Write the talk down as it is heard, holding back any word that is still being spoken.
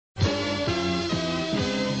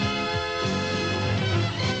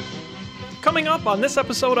Coming up on this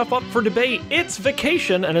episode of Up for Debate, it's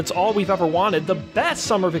vacation and it's all we've ever wanted. The best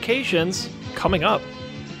summer vacations coming up.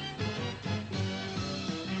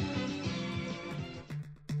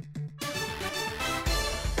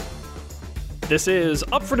 This is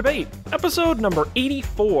Up for Debate, episode number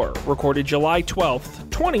 84, recorded July 12th,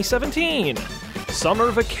 2017. Summer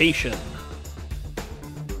vacation.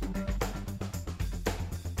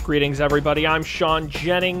 Greetings, everybody. I'm Sean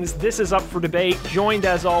Jennings. This is Up for Debate, joined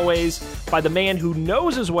as always by the man who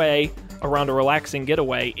knows his way around a relaxing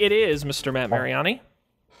getaway. It is Mr. Matt Mariani.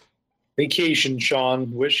 Vacation,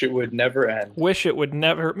 Sean. Wish it would never end. Wish it would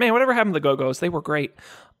never. Man, whatever happened to the Go-Go's? They were great.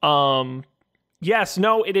 Yes,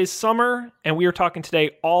 no, it is summer, and we are talking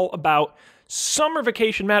today all about summer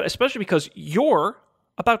vacation, Matt, especially because you're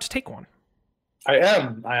about to take one. I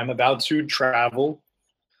am. I am about to travel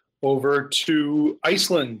over to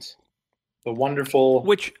Iceland, the wonderful...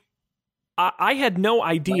 Which I had no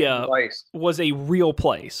idea was a real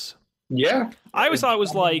place. Yeah. I always thought it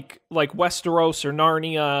was like Westeros or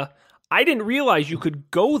Narnia. I didn't realize you could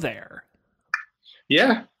go there.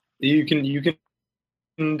 Yeah, you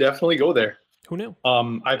can definitely go there. Who knew?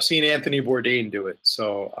 I've seen Anthony Bourdain do it,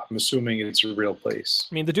 so I'm assuming it's a real place.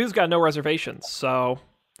 I mean, the dude's got no reservations, so...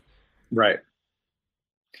 Right.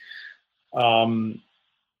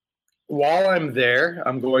 While I'm there,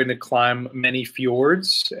 I'm going to climb many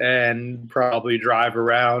fjords and probably drive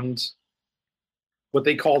around what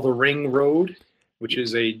they call the Ring Road, which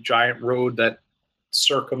is a giant road that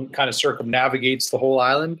circumnavigates the whole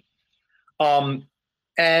island. And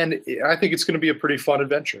I think it's going to be a pretty fun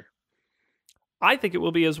adventure. I think it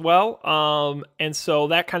will be as well. And so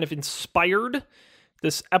that kind of inspired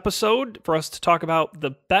this episode for us to talk about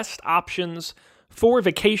the best options for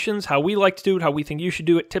vacations, how we like to do it, how we think you should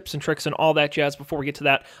do it, tips and tricks and all that jazz. Before we get to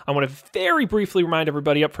that, I want to very briefly remind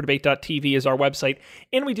everybody upfordebate.tv is our website,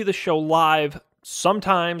 and we do the show live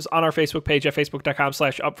sometimes on our Facebook page at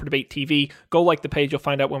facebook.com/upfordebatetv. Go like the page, you'll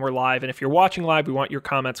find out when we're live. And if you're watching live, we want your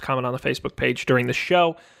comments, comment on the Facebook page during the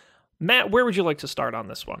show. Matt, where would you like to start on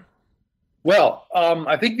this one? Well,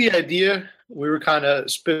 I think the idea, we were kind of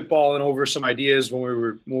spitballing over some ideas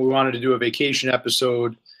when we wanted to do a vacation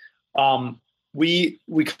episode. We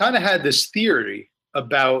kind of had this theory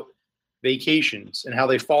about vacations and how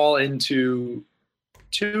they fall into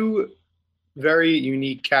two very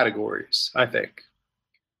unique categories, I think.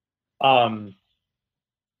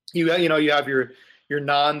 You have your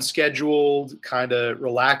non-scheduled kind of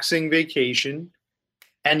relaxing vacation,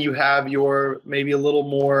 and you have your maybe a little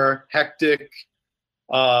more hectic,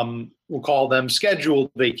 we'll call them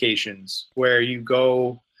scheduled vacations, where you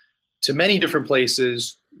go to many different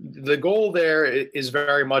places. The goal there is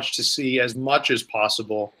very much to see as much as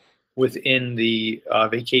possible within the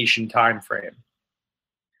vacation time frame.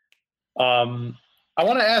 I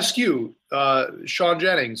want to ask you, Sean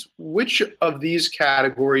Jennings, which of these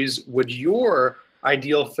categories would your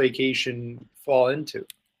ideal vacation fall into?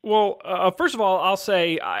 Well, first of all, I'll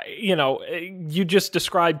say, you just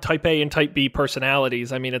described type A and type B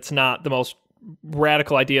personalities. I mean, it's not the most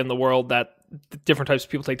radical idea in the world that different types of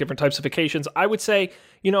people take different types of vacations. I would say,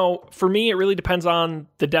 for me, it really depends on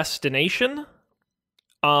the destination.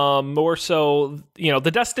 More so,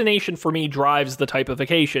 the destination for me drives the type of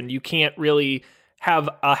vacation. You can't really have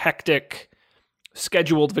a hectic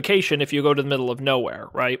scheduled vacation if you go to the middle of nowhere,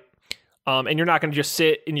 right? And you're not going to just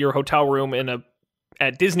sit in your hotel room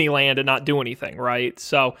at Disneyland and not do anything, right?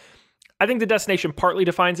 So I think the destination partly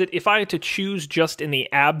defines it. If I had to choose just in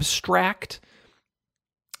the abstract,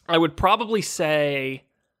 I would probably say,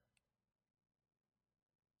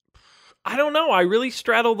 I don't know. I really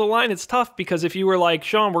straddle the line. It's tough because if you were like,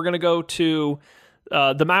 Sean, we're going to go to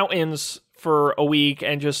the mountains for a week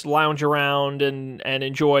and just lounge around and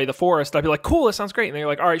enjoy the forest, I'd be like, cool, that sounds great. And then you're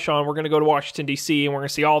like, all right, Sean, we're going to go to Washington, D.C., and we're going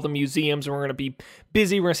to see all the museums, and we're going to be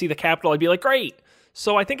busy. We're going to see the Capitol. I'd be like, great.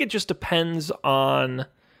 So I think it just depends on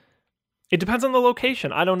the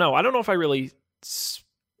location. I don't know. I don't know if I really...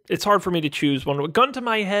 It's hard for me to choose one. Gun to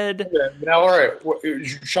my head. Okay. Now, all right,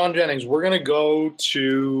 Sean Jennings, we're going to go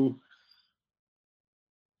to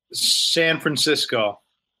San Francisco.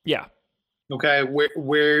 Yeah. Okay.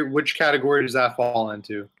 Which category does that fall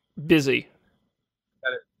into? Busy.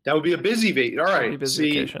 That would be a busy vacation. All right.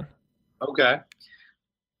 Vacation. Okay.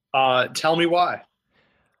 Tell me why.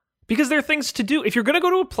 Because there are things to do. If you're going to go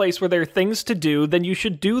to a place where there are things to do, then you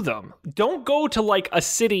should do them. Don't go to like a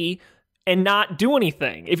city and not do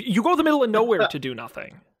anything. If you go to the middle of nowhere to do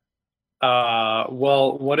nothing.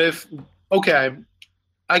 Well, what if, okay,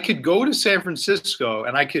 I could go to San Francisco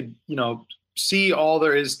and I could, see all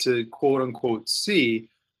there is to quote unquote see,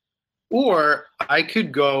 or I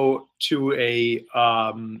could go to a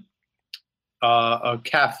a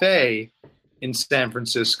cafe in San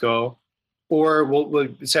Francisco, or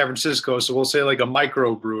San Francisco, so we'll say like a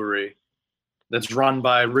microbrewery that's run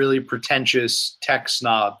by really pretentious tech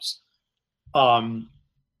snobs. And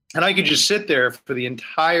I could just sit there for the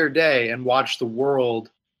entire day and watch the world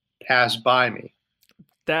pass by me.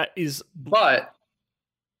 But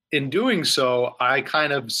in doing so, I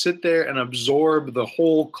kind of sit there and absorb the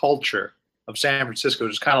whole culture of San Francisco.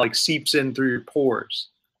 Just kind of like seeps in through your pores.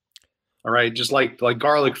 All right, just like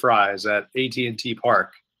garlic fries at AT&T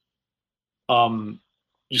Park.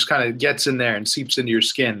 Just kind of gets in there and seeps into your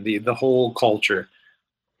skin, the whole culture.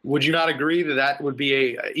 Would you not agree that would be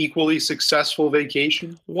a equally successful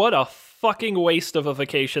vacation? What a fucking waste of a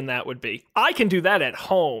vacation that would be. I can do that at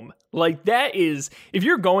home. Like, that is, if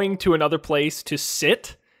you're going to another place to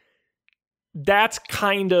sit, then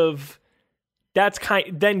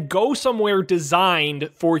go somewhere designed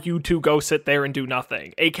for you to go sit there and do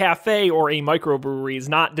nothing. A cafe or a microbrewery is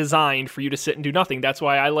not designed for you to sit and do nothing. That's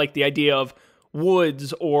why I like the idea of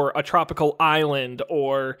woods or a tropical island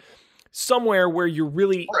or somewhere where you're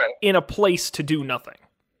really in a place to do nothing.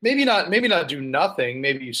 Maybe not do nothing.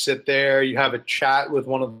 Maybe you sit there, you have a chat with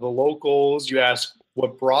one of the locals, you ask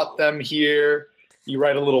what brought them here, you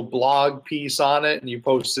write a little blog piece on it, and you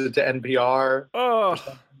post it to NPR. Oh,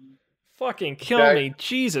 fucking kill me.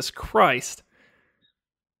 Jesus Christ.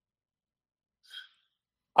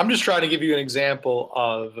 I'm just trying to give you an example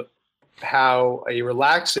of how a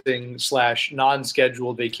relaxing /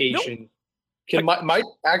 non-scheduled vacation might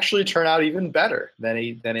actually turn out even better than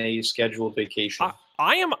a scheduled vacation.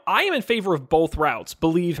 I am in favor of both routes,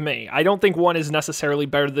 believe me. I don't think one is necessarily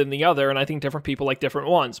better than the other, and I think different people like different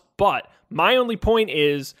ones. But my only point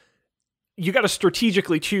is you got to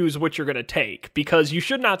strategically choose what you're going to take, because you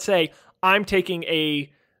should not say, I'm taking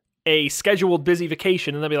a scheduled busy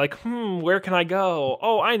vacation, and then be like, where can I go?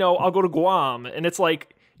 Oh, I know, I'll go to Guam. And it's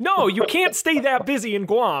like, no, you can't stay that busy in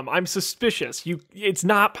Guam. I'm suspicious. It's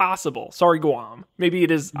not possible. Sorry, Guam. Maybe it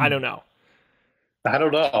is. I don't know. I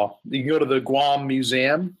don't know. You can go to the Guam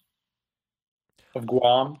Museum of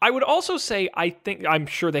Guam. I would also say, I'm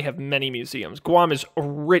sure they have many museums. Guam is a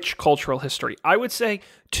rich cultural history. I would say,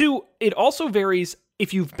 too, it also varies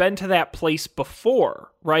if you've been to that place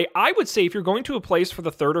before, right? I would say if you're going to a place for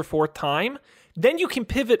the third or fourth time, then you can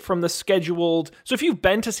pivot from the scheduled. So if you've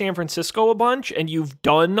been to San Francisco a bunch and you've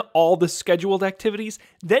done all the scheduled activities,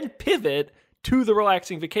 then pivot to the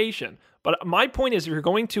relaxing vacation. But my point is, if you're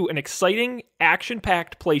going to an exciting,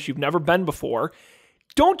 action-packed place you've never been before,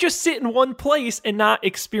 don't just sit in one place and not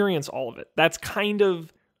experience all of it. That's kind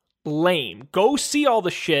of lame. Go see all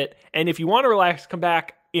the shit, and if you want to relax, come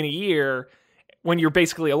back in a year when you're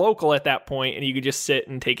basically a local at that point, and you can just sit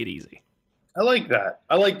and take it easy. I like that.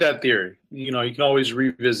 I like that theory. You can always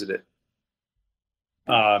revisit it.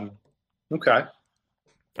 Okay. I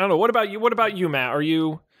don't know. What about you, Matt? Are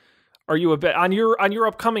you a bit on your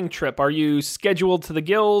upcoming trip? Are you scheduled to the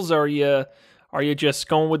gills? Or are you just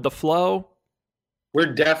going with the flow?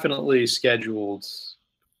 We're definitely scheduled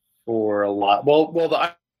for a lot. Well,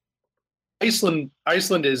 the Iceland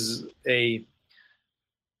is a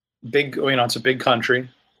big. It's a big country.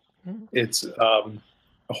 It's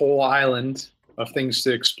a whole island of things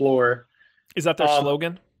to explore. Is that their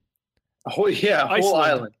slogan? A whole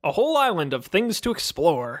island. A whole island of things to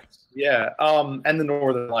explore. Yeah, and the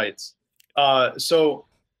Northern Lights. So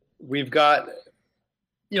we've got,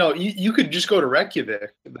 you could just go to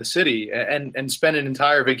Reykjavik, the city, and spend an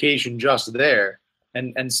entire vacation just there,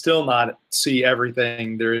 and still not see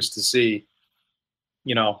everything there is to see.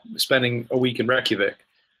 Spending a week in Reykjavik.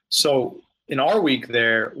 So in our week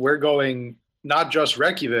there, we're going not just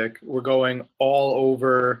Reykjavik, we're going all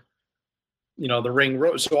over, the Ring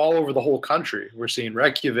Road. So all over the whole country, we're seeing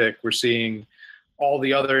Reykjavik, we're seeing all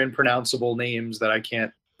the other impronounceable names that I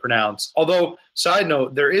can't pronounce. Although, side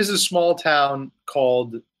note, there is a small town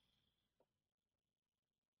called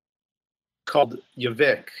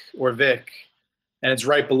Javik or Vik, and it's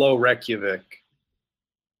right below Reykjavik.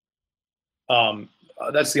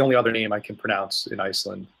 That's the only other name I can pronounce in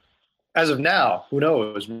Iceland. As of now, who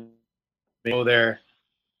knows? Go there.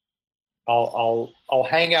 I'll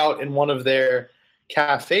hang out in one of their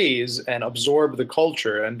cafes and absorb the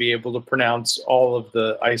culture and be able to pronounce all of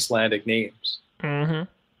the Icelandic names. Mm-hmm.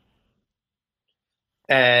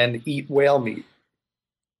 And eat whale meat,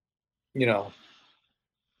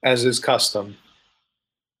 as is custom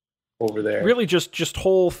over there. Really, just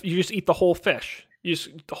whole. You just eat the whole fish. You just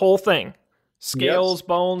the whole thing, scales,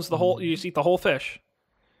 bones, the whole. You just eat the whole fish.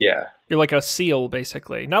 Yeah, you're like a seal,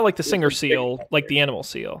 basically. Not like the singer seal, like the animal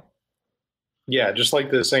seal. Yeah, just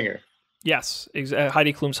like the singer. Yes,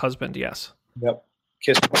 Heidi Klum's husband. Yes. Yep.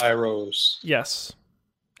 Kissed by a Rose. Yes,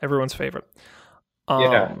 everyone's favorite.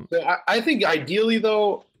 Yeah, so I think ideally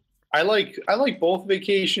though, I like both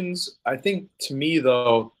vacations. I think to me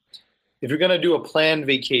though, if you're gonna do a planned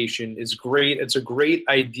vacation, it's great. It's a great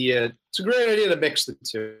idea. It's a great idea to mix the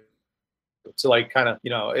two. To like kind of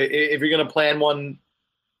if you're gonna plan one,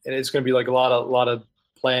 and it's gonna be like a lot of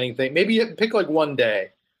planning thing. Maybe pick like one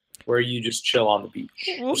day where you just chill on the beach.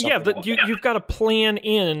 Well, yeah, but you've got to plan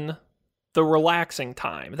in the relaxing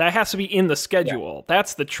time. That has to be in the schedule. Yeah.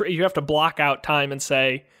 That's you have to block out time and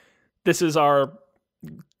say, this is our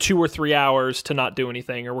 2 or 3 hours to not do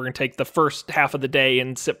anything, or we're going to take the first half of the day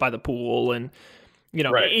and sit by the pool. And,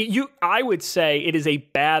 right. I would say it is a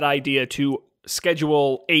bad idea to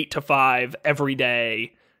schedule 8 to 5 every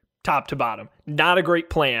day, top to bottom. Not a great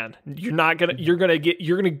plan. You're going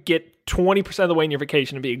to get 20% of the way in your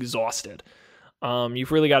vacation and be exhausted.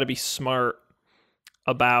 You've really got to be smart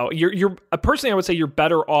about you're personally, I would say you're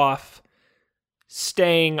better off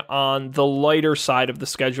staying on the lighter side of the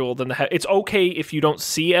schedule than it's okay if you don't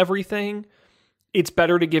see everything. It's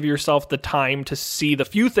better to give yourself the time to see the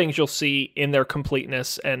few things you'll see in their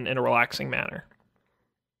completeness and in a relaxing manner.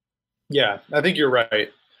 Yeah, I think you're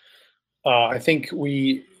right. I think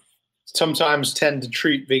we sometimes tend to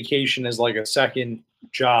treat vacation as like a second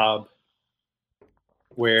job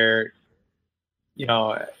where,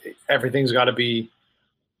 everything's got to be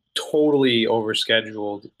totally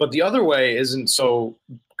overscheduled. But the other way isn't so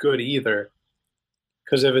good either.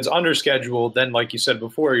 Because if it's underscheduled, then like you said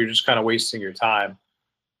before, you're just kind of wasting your time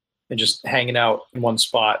and just hanging out in one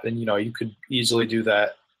spot. And, you could easily do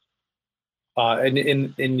that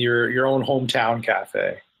in your own hometown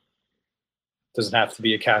cafe. Doesn't have to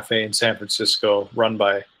be a cafe in San Francisco run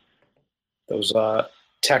by those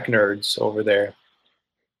tech nerds over there.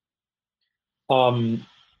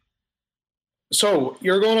 So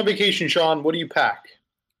you're going on vacation, Sean. What do you pack?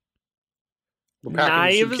 We're packing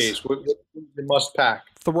Knives. A suitcase. What you must pack?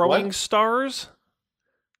 Throwing stars.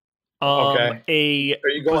 Okay. A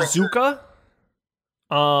bazooka.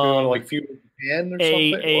 You want to like feud Japan or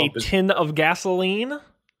something? A tin of gasoline.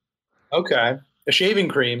 Okay. A shaving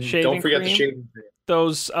cream. Don't forget the shaving cream.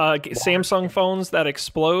 Those Samsung phones that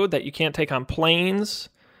explode that you can't take on planes.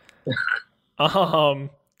 All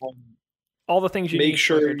the things you need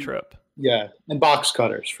for a trip. Yeah, and box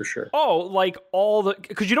cutters for sure. Oh, like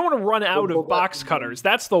because you don't want to run out of box cutters.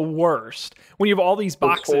 That's the worst. When you have all these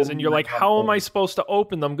boxes and you're like, how am I supposed to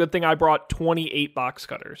open them? Good thing I brought 28 box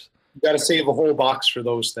cutters. You got to save a whole box for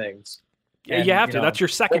those things. And, you have to. That's your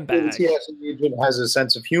second bag. The TS agent has a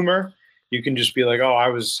sense of humor. You can just be like, oh, I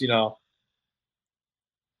was,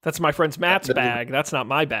 That's my friend's Matt's bag. That's not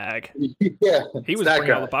my bag. Yeah, he was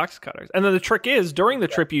bringing all the box cutters. And then the trick is, during the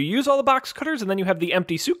trip, you use all the box cutters, and then you have the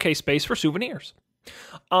empty suitcase space for souvenirs.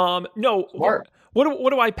 No, smart. What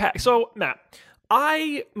do I pack? So, Matt,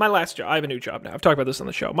 my last job, I have a new job now. I've talked about this on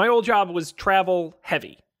the show. My old job was travel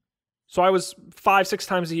heavy. So I was 5-6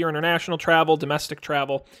 times a year international travel, domestic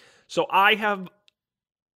travel. So I have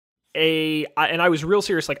and I was real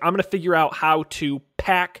serious, like, I'm going to figure out how to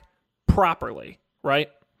pack properly, right?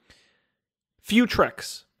 Few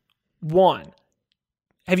tricks. 1,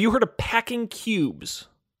 have you heard of packing cubes?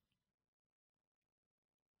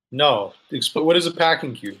 No. What is a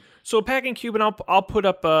packing cube? So a packing cube, and I'll put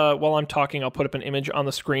up, while I'm talking, I'll put up an image on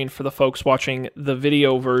the screen for the folks watching the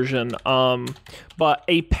video version. But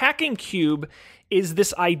a packing cube is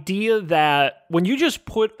this idea that when you just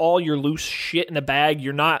put all your loose shit in a bag,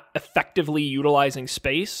 you're not effectively utilizing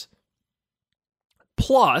space.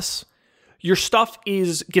 Plus, your stuff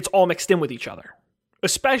gets all mixed in with each other,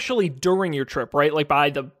 especially during your trip, right? Like by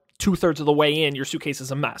the 2/3 of the way in, your suitcase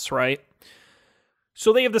is a mess, right?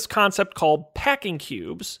 So they have this concept called packing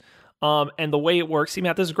cubes, and the way it works, see,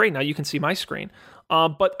 Matt, this is great. Now you can see my screen.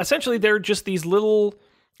 But essentially, they're just these little,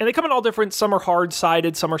 and they come in all different. Some are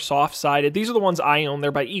hard-sided, some are soft-sided. These are the ones I own.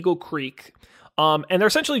 They're by Eagle Creek. And they're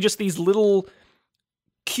essentially just these little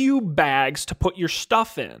cube bags to put your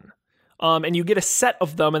stuff in. And you get a set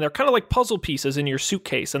of them, and they're kind of like puzzle pieces in your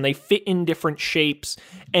suitcase, and they fit in different shapes.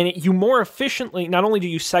 And you more efficiently, not only do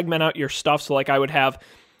you segment out your stuff, so like I would have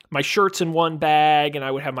my shirts in one bag, and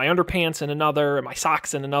I would have my underpants in another, and my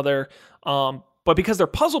socks in another. But because they're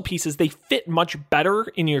puzzle pieces, they fit much better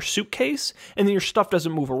in your suitcase, and then your stuff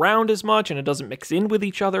doesn't move around as much, and it doesn't mix in with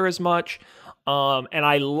each other as much. And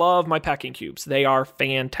I love my packing cubes. They are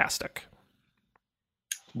fantastic.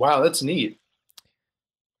 Wow, that's neat.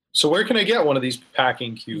 So where can I get one of these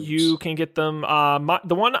packing cubes? You can get them.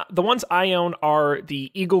 The ones I own are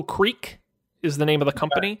the Eagle Creek is the name of the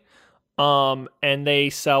company. And they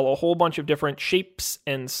sell a whole bunch of different shapes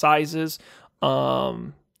and sizes.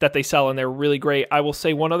 that they sell, and they're really great. I will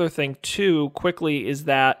say one other thing too quickly is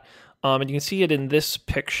that, and you can see it in this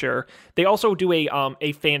picture, they also do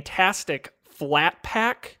a fantastic flat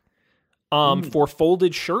pack for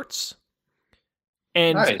folded shirts.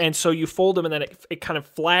 And Nice. and so you fold them, and then it kind of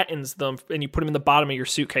flattens them, and you put them in the bottom of your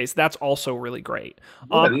suitcase. That's also really great.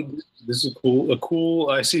 Yeah, this is a cool.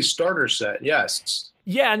 I see starter set. Yes.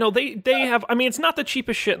 Yeah, no, they have. I mean, it's not the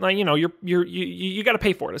cheapest shit. Like, you know, you got to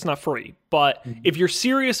pay for it. It's not free. But if you're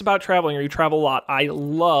serious about traveling or you travel a lot, I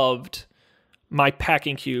loved my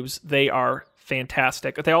packing cubes. They are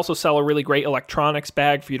fantastic. They also sell a really great electronics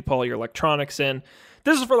bag for you to pull all your electronics in.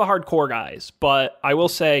 This is for the hardcore guys, but I will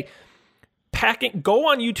say, go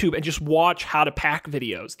on YouTube and just watch how to pack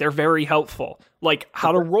videos. They're very helpful. Like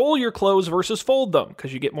how to roll your clothes versus fold them,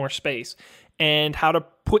 because you get more space, and how to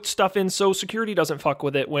put stuff in so security doesn't fuck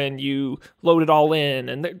with it when you load it all in.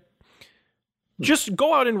 And just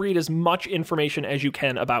go out and read as much information as you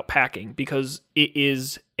can about packing, because it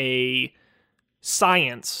is a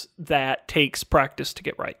science that takes practice to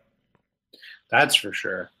get right. That's for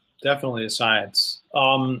sure. Definitely a science.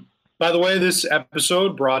 By the way, this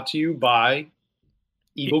episode brought to you by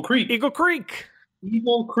Eagle Creek. Eagle Creek.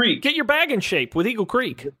 Eagle Creek. Get your bag in shape with Eagle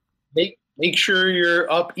Creek. Make sure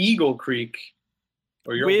you're up Eagle Creek,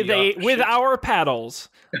 or you're with our paddles.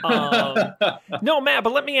 No, Matt,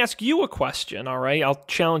 but let me ask you a question. All right, I'll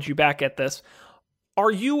challenge you back at this. Are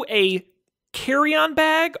you a carry-on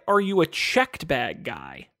bag? Or are you a checked bag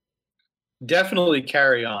guy? Definitely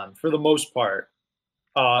carry-on for the most part.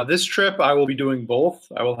 This trip, I will be doing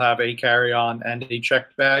both. I will have a carry-on and a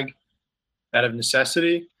checked bag out of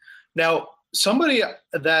necessity. Now, somebody on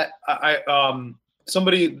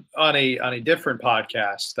a different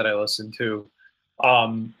podcast that I listened to,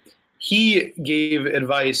 he gave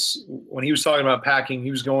advice when he was talking about packing.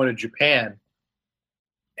 He was going to Japan,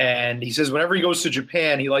 and he says whenever he goes to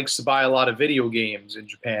Japan, he likes to buy a lot of video games in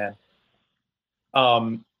Japan.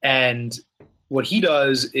 And what he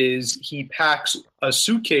does is he packs a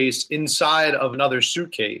suitcase inside of another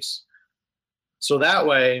suitcase. So that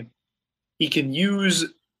way he can use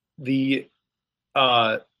the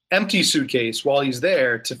empty suitcase while he's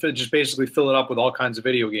there to just basically fill it up with all kinds of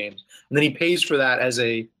video games. And then he pays for that as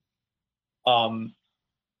a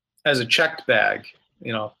checked bag,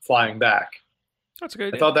 flying back. That's a good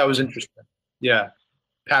idea. I thought that was interesting. Yeah.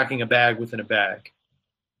 Packing a bag within a bag.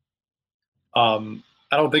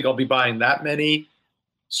 I don't think I'll be buying that many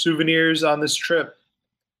souvenirs on this trip,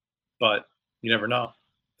 but you never know.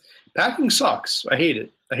 Packing sucks. I hate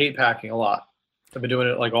it. I hate packing a lot. I've been doing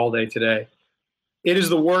it like all day today. It is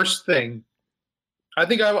the worst thing. I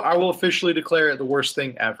think I will officially declare it the worst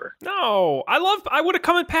thing ever. No, I would have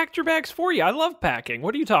come and packed your bags for you. I love packing.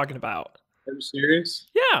 What are you talking about? Are you serious?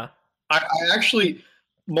 Yeah. I actually,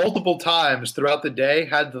 multiple times throughout the day,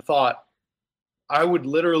 had the thought I would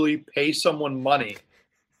literally pay someone money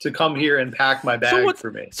to come here and pack my bag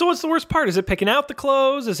for me. So what's the worst part? Is it picking out the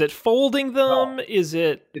clothes? Is it folding them? No. Is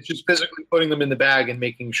it? It's just physically putting them in the bag and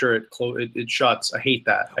making sure it shuts. I hate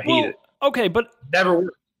that. I hate it. Okay, but never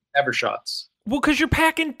works. Never shuts. Well, because you're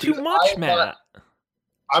packing too much, Matt.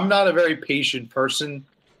 I'm not a very patient person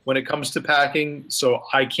when it comes to packing, so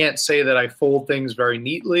I can't say that I fold things very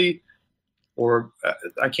neatly, or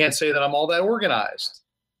I can't say that I'm all that organized.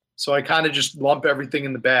 So I kind of just lump everything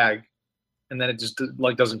in the bag, and then it just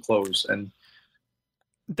doesn't close. And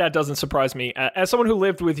that doesn't surprise me. As someone who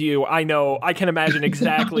lived with you, I can imagine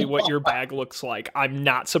exactly what your bag looks like. I'm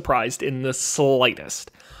not surprised in the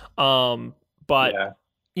slightest. But yeah.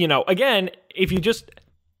 Again, if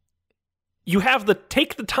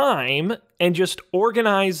take the time and just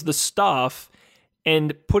organize the stuff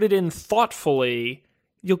and put it in thoughtfully,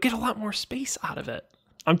 you'll get a lot more space out of it.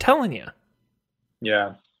 I'm telling you.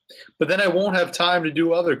 Yeah. But then I won't have time to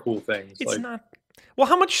do other cool things. It's not. Well,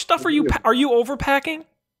 how much stuff are you overpacking?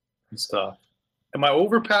 Stuff. Am I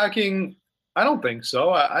overpacking? I don't think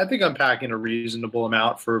so. I think I'm packing a reasonable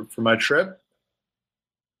amount for my trip.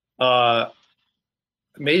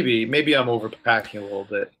 Maybe I'm overpacking a little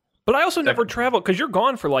bit. But I also never travel because you're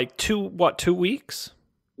gone for like 2 weeks?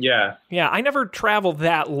 Yeah. Yeah, I never travel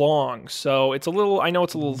that long, so it's a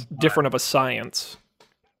little different of a science.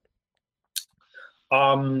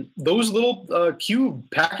 Those little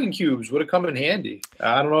packing cubes would have come in handy.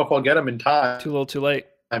 I don't know if I'll get them in time. Too little, too late.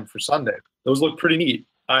 Time for Sunday. Those look pretty neat.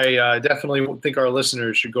 I definitely think our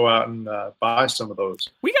listeners should go out and buy some of those.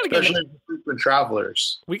 Especially frequent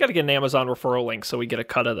travelers. We got to get an Amazon referral link so we get a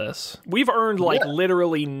cut of this. We've earned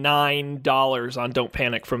literally $9 on Don't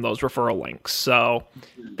Panic from those referral links. So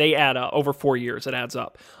they add up over 4 years. It adds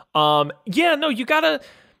up. You gotta.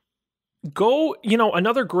 Go,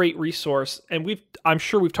 another great resource, and I'm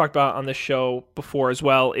sure we've talked about it on this show before as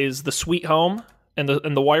well, is the Sweet Home and the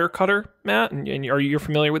Wirecutter, Matt. And are you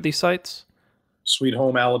familiar with these sites? Sweet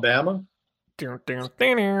Home Alabama. No,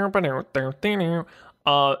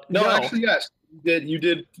 actually, yes. You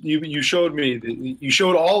did. You showed me. You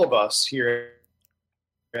showed all of us here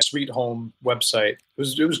at Sweet Home website.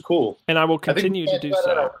 It was cool, and I will continue to do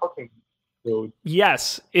so.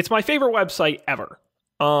 Yes, it's my favorite website ever.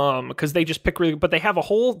 Because they just pick but they have the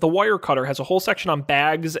Wirecutter has a whole section on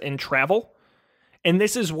bags and travel. And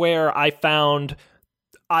this is where I found,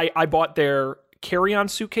 I bought their carry-on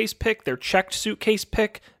suitcase pick, their checked suitcase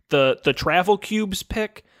pick, the travel cubes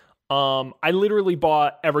pick. I literally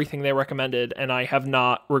bought everything they recommended, and I have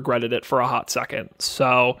not regretted it for a hot second.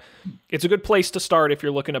 So it's a good place to start if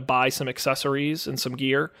you're looking to buy some accessories and some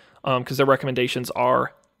gear, because their recommendations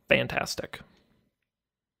are fantastic.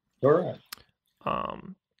 All right.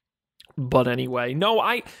 But anyway, no,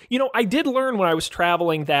 I did learn when I was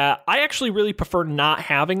traveling that I actually really prefer not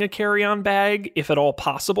having a carry-on bag, if at all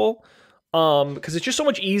possible. Because it's just so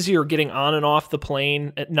much easier getting on and off the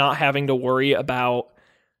plane and not having to worry about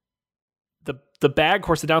the bag. Of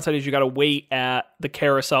course, the downside is you got to wait at the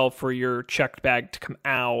carousel for your checked bag to come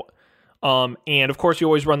out. And of course you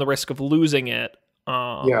always run the risk of losing it.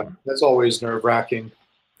 Yeah, that's always nerve-wracking.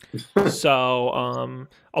 So,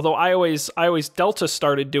 although I always Delta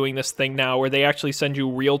started doing this thing now where they actually send you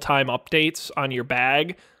real-time updates on your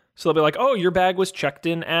bag. So they'll be like, oh, your bag was checked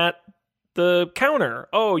in at the counter.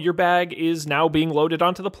 Oh, your bag is now being loaded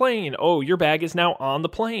onto the plane. Oh, your bag is now on the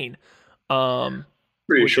plane.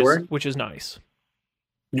 Which is nice.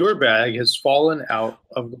 Your bag has fallen out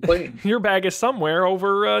of the plane. Your bag is somewhere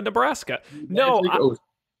over Nebraska. No,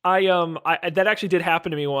 I that actually did happen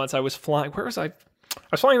to me once. I was flying. Where was I? I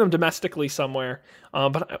was flying them domestically somewhere.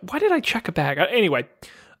 But why did I check a bag? Anyway,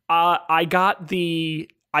 I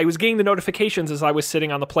was getting the notifications as I was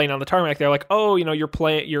sitting on the plane on the tarmac. They're like, "Oh,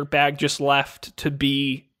 your bag just left to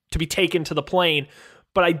be taken to the plane."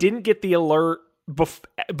 But I didn't get the alert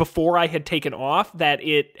before I had taken off that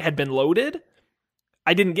it had been loaded.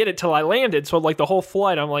 I didn't get it till I landed. So like the whole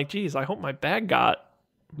flight, I'm like, geez, I hope my bag got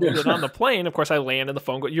loaded on the plane. Of course, I land and the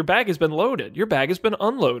phone goes, your bag has been loaded. Your bag has been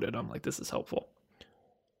unloaded. I'm like, this is helpful.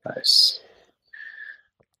 Nice.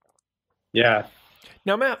 Yeah.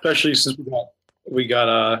 Now, Matt, especially since we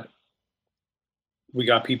got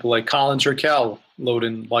people like Colin Turkel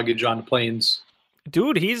loading luggage on the planes.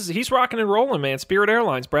 Dude, he's rocking and rolling, man. Spirit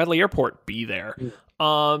Airlines, Bradley Airport, be there.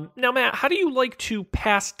 Now, Matt, how do you like to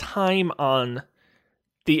pass time on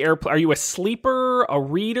the airplane? Are you a sleeper, a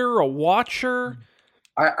reader, a watcher?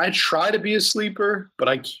 I try to be a sleeper, but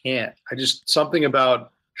I can't. Something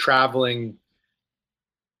about traveling.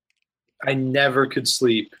 I never could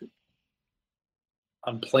sleep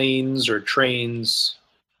on planes or trains,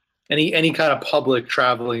 any kind of public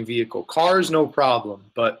traveling vehicle. Cars, no problem,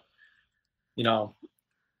 but I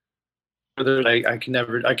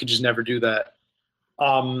could just never do that.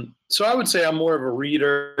 So I would say I'm more of a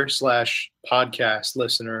reader / podcast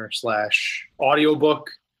listener /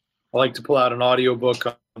 audiobook. I like to pull out an audiobook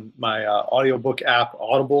on my audiobook app,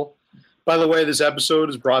 Audible. By the way, this episode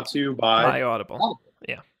is brought to you by Audible.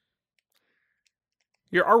 Yeah.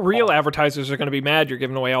 Our real advertisers are going to be mad you're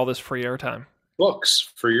giving away all this free airtime. Books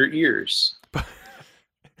for your ears.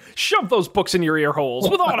 Shove those books in your ear holes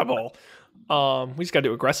with Audible. We just got to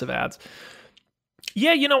do aggressive ads.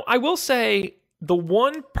 Yeah, I will say the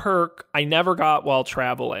one perk I never got while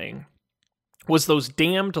traveling was those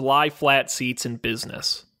damned lie flat seats in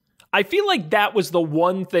business. I feel like that was the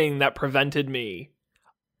one thing that prevented me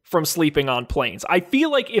from sleeping on planes. I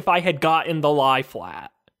feel like if I had gotten the lie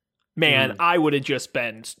flat, man, I would have just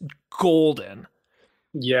been golden.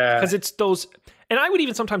 Yeah. Because it's those... And I would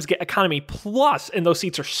even sometimes get economy plus, and those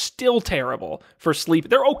seats are still terrible for sleep.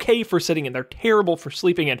 They're okay for sitting in. They're terrible for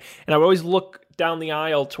sleeping in. And I would always look down the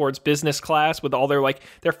aisle towards business class with all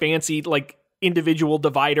their fancy individual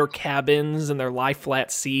divider cabins and their lie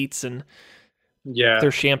flat seats and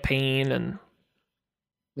their champagne and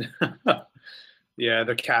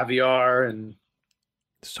the caviar and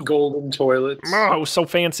golden toilets. Oh, it was so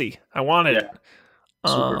fancy. I wanted it.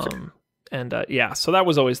 Super so that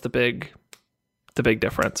was always the big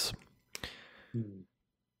difference.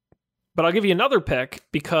 But I'll give you another pick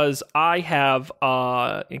because I have,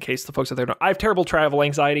 in case the folks out there know, I have terrible travel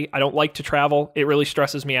anxiety. I don't like to travel. It really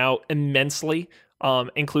stresses me out immensely,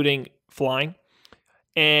 including flying.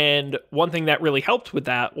 And one thing that really helped with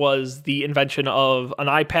that was the invention of an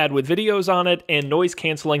iPad with videos on it and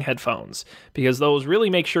noise-canceling headphones, because those really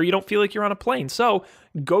make sure you don't feel like you're on a plane. So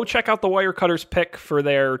go check out the Wirecutter's pick for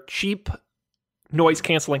their cheap noise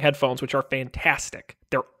canceling headphones, which are fantastic.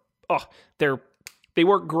 They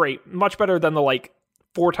work great, much better than the like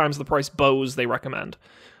 4 times the price Bose they recommend.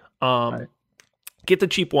 Right. Get the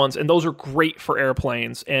cheap ones, and those are great for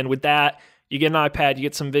airplanes. And with that, you get an iPad, you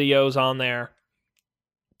get some videos on there.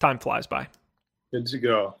 Time flies by. Good to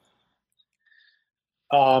go.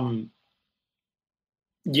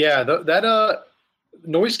 Yeah, that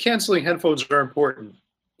noise canceling headphones are important.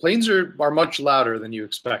 Planes are much louder than you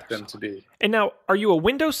expect them to be. And now, are you a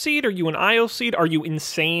window seat? Are you an aisle seat? Are you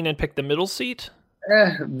insane and pick the middle seat?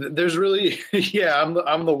 There's really, yeah, I'm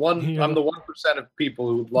the 1% of people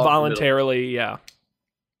who would love voluntarily, yeah.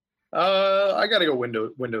 I gotta go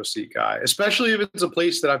window seat guy, especially if it's a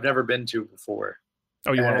place that I've never been to before.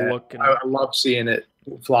 Oh, you want to look? I love seeing it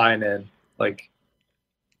flying in. Like,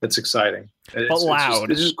 it's exciting. But loud.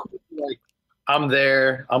 It's just cool. Like, I'm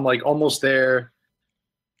there. I'm like almost there.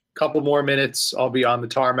 Couple more minutes, I'll be on the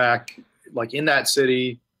tarmac, like in that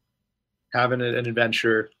city, having an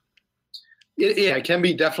adventure.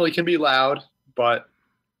 It definitely can be loud, but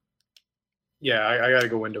yeah, I gotta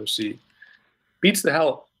go window seat. Beats the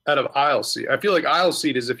hell out of aisle seat. I feel like aisle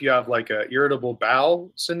seat is if you have like a irritable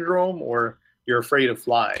bowel syndrome or you're afraid of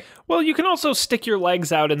flying. Well, you can also stick your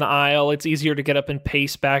legs out in the aisle. It's easier to get up and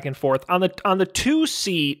pace back and forth. On the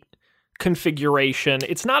 2-seat configuration,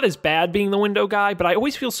 it's not as bad being the window guy, but I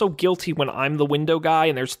always feel so guilty when I'm the window guy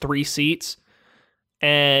and there's 3 seats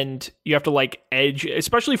and you have to like edge,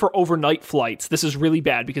 especially for overnight flights. This is really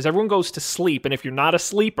bad because everyone goes to sleep, and if you're not a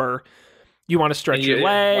sleeper, you want to stretch your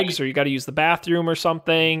legs or you got to use the bathroom or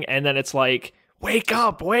something, and then it's like, wake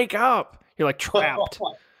up. You're like trapped.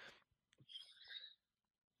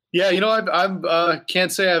 Yeah, I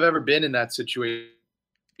can't say I've ever been in that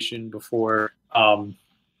situation before.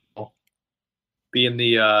 Being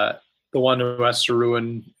the one who has to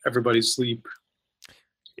ruin everybody's sleep.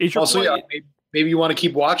 Also, yeah, maybe you want to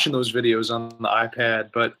keep watching those videos on the iPad,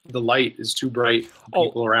 but the light is too bright for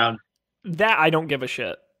people around. That I don't give a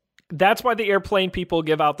shit. That's why the airplane people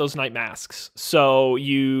give out those night masks, so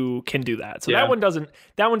you can do that. So yeah. That one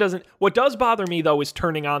doesn't. What does bother me though is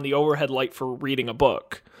turning on the overhead light for reading a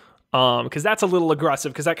book. Because that's a little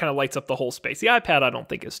aggressive, because that kind of lights up the whole space. The iPad I don't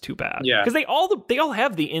think is too bad. Yeah. Because they all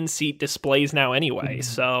have the in-seat displays now anyway,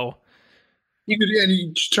 so you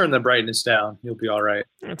just turn the brightness down. You'll be all right.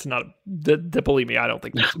 It's not believe me, I don't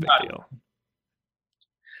think that's a big deal.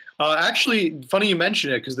 Actually, funny you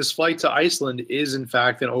mention it, because this flight to Iceland is in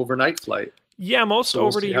fact an overnight flight. Yeah, most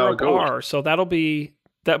over to Europe are. So that'll be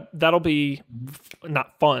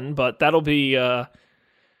not fun, but that'll be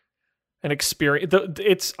an experience.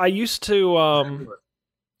 I used to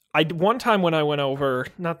one time when I went over,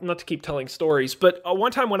 not to keep telling stories, but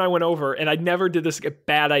one time when I went over, and I never did this, a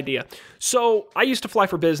bad idea. So I used to fly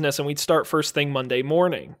for business, and we'd start first thing Monday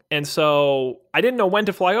morning. And so I didn't know when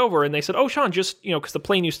to fly over, and they said, oh, Sean, just, because the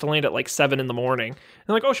plane used to land at like 7 a.m. And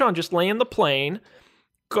like, oh, Sean, just land the plane,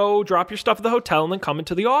 go drop your stuff at the hotel, and then come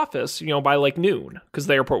into the office, by like noon, because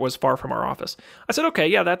the airport was far from our office. I said, okay,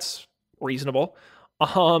 yeah, that's reasonable.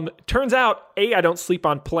 Turns out, A, I don't sleep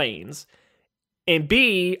on planes, and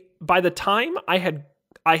B, by the time I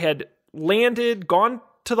had landed, gone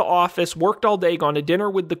to the office, worked all day, gone to dinner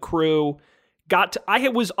with the crew, I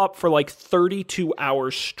was up for like 32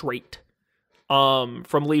 hours straight, from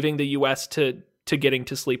leaving the US to getting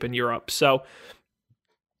to sleep in Europe. So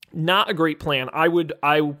not a great plan. I would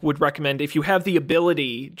recommend, if you have the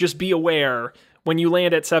ability, just be aware when you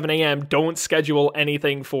land at 7 a.m., don't schedule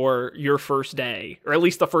anything for your first day, or at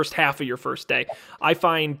least the first half of your first day. I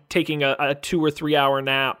find taking a 2 or 3 hour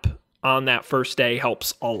nap on that first day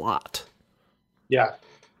helps a lot. Yeah,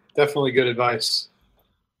 definitely good advice.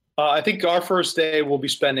 I think our first day we'll be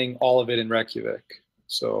spending all of it in Reykjavik,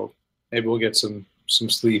 so maybe we'll get some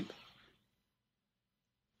sleep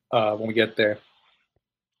when we get there.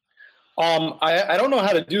 I don't know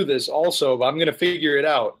how to do this also, but I'm going to figure it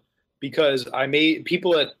out. Because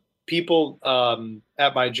people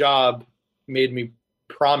at my job made me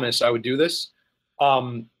promise I would do this.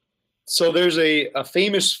 So there's a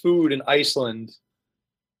famous food in Iceland.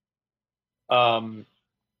 I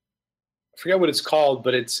forget what it's called,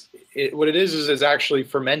 but what it is it's actually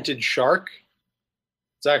fermented shark.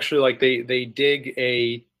 It's actually like they dig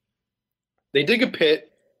a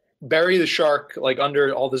pit, bury the shark like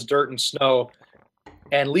under all this dirt and snow,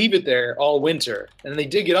 and leave it there all winter. And they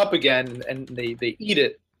dig it up again, and they eat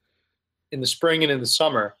it in the spring and in the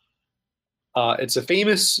summer. It's a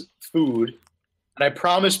famous food, and I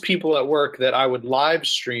promised people at work that I would live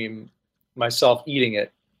stream myself eating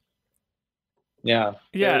it. Yeah,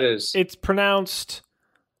 there it is. It's pronounced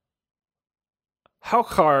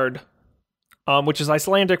Haukard, which is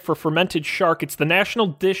Icelandic for fermented shark. It's the national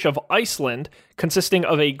dish of Iceland, consisting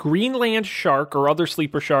of a Greenland shark or other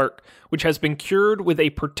sleeper shark, which has been cured with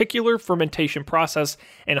a particular fermentation process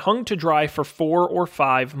and hung to dry for 4 or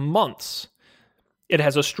 5 months. It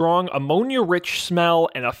has a strong ammonia-rich smell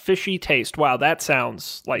and a fishy taste. Wow, that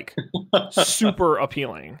sounds like super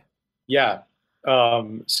appealing. Yeah.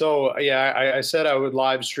 I said I would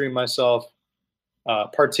live stream myself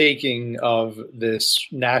partaking of this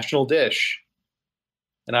national dish,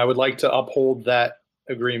 and I would like to uphold that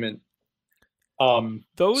agreement.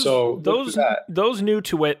 Those new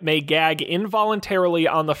to it may gag involuntarily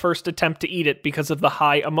on the first attempt to eat it because of the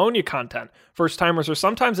high ammonia content. First timers are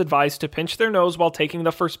sometimes advised to pinch their nose while taking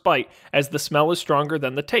the first bite, as the smell is stronger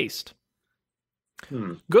than the taste.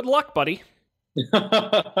 Good luck, buddy.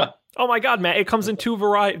 Oh my God, Matt, it comes in 2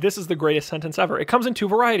 varieties. This is the greatest sentence ever. It comes in 2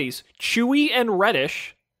 varieties: chewy and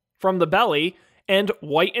reddish from the belly, and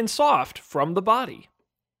white and soft from the body.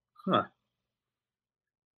 Huh.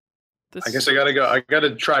 I guess I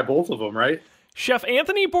gotta try both of them, right? Chef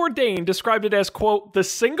Anthony Bourdain described it as, quote, the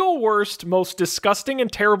single worst, most disgusting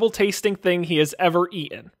and terrible tasting thing he has ever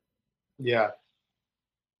eaten. Yeah.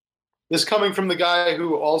 This coming from the guy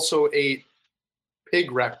who also ate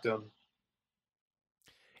pig rectum.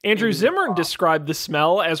 Andrew Zimmern described the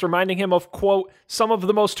smell as reminding him of, quote, some of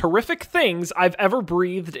the most horrific things I've ever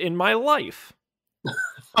breathed in my life.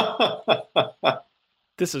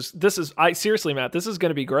 Seriously, Matt, this is going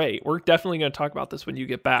to be great. We're definitely going to talk about this when you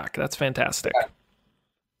get back. That's fantastic.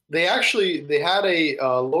 They had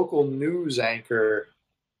a local news anchor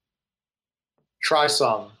try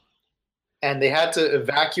some, and they had to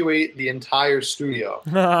evacuate the entire studio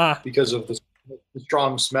because of the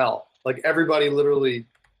strong smell. Like, everybody literally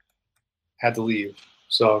had to leave.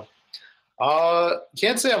 So,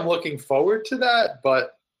 can't say I'm looking forward to that,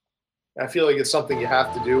 but I feel like it's something you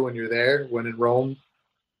have to do when you're there, when in Rome,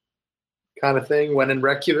 kind of thing, when in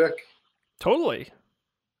Reykjavik. Totally.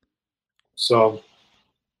 So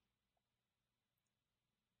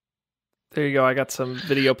there you go. I got some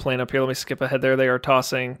video playing up here. Let me skip ahead there. They are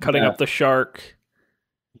cutting up the shark,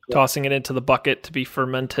 tossing it into the bucket to be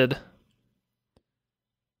fermented.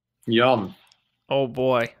 Yum. Oh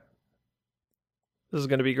boy. This is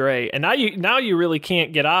going to be great. And now you really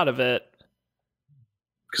can't get out of it.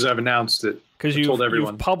 Because I've announced it. Because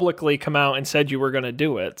you've publicly come out and said you were going to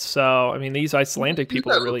do it. So, I mean, these Icelandic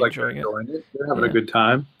people are really enjoying it. They're having a good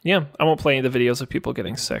time. Yeah. I won't play any of the videos of people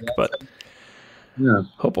getting sick, but yeah.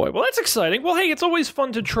 Oh boy. Well, that's exciting. Well, hey, it's always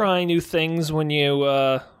fun to try new things when you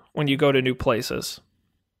go to new places.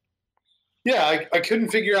 Yeah, I couldn't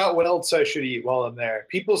figure out what else I should eat while I'm there.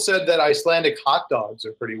 People said that Icelandic hot dogs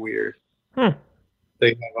are pretty weird.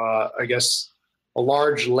 They have, I guess, a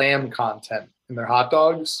large lamb content in their hot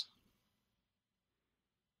dogs.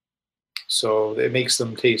 So it makes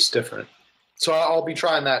them taste different. So I'll be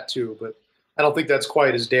trying that too, but I don't think that's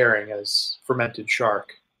quite as daring as fermented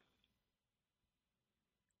shark.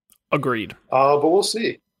 Agreed. But we'll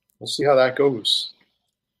see. We'll see how that goes.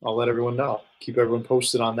 I'll let everyone know. Keep everyone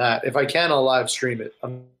posted on that. If I can, I'll live stream it.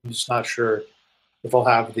 I'm just not sure if I'll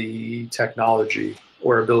have the technology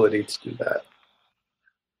or ability to do that.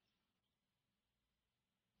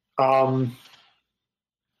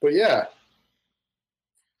 But yeah.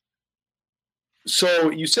 So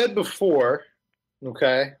you said before,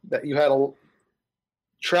 okay, that you had a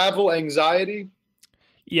travel anxiety.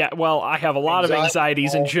 Yeah, well, I have a lot of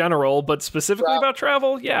anxieties in general, but specifically about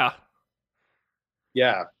travel, yeah.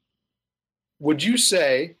 Yeah. Would you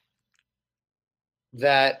say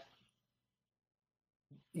that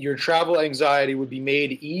your travel anxiety would be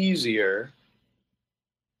made easier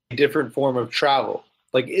in a different form of travel?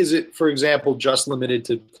 Like, is it, for example, just limited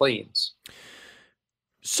to planes?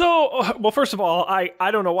 So, well, first of all,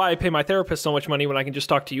 I don't know why I pay my therapist so much money when I can just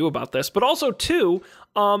talk to you about this. But also, too,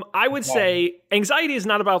 I would say anxiety is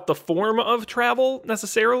not about the form of travel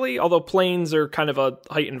necessarily, although planes are kind of a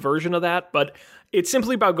heightened version of that. But it's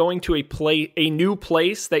simply about going to a new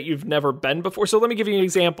place that you've never been before. So let me give you an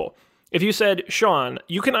example. If you said, Sean,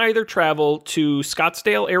 you can either travel to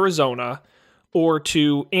Scottsdale, Arizona, or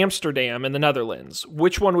to Amsterdam in the Netherlands,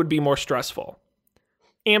 which one would be more stressful?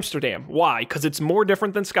 Amsterdam. Why? Because it's more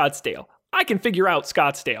different than Scottsdale. I can figure out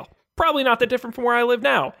Scottsdale. Probably not that different from where I live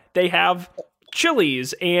now. They have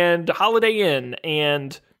Chili's and Holiday Inn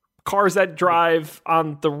and cars that drive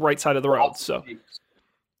on the right side of the road. So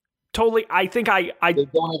totally, I think I they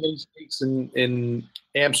don't have any steaks in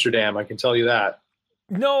Amsterdam. I can tell you that.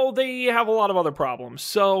 No, they have a lot of other problems.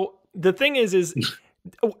 So the thing is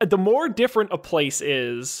the more different a place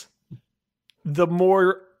is, the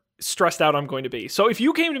more stressed out I'm going to be. So if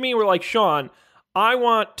you came to me and were like, Sean, I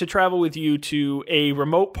want to travel with you to a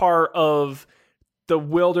remote part of the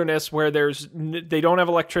wilderness where they don't have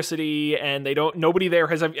electricity and nobody there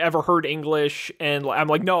has ever heard English. And I'm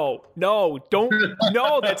like, no, don't,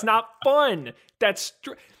 no, that's not fun.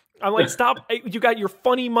 I'm like, stop. You got your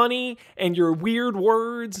funny money and your weird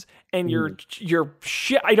words and your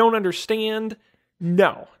shit I don't understand.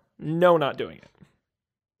 No, not doing it.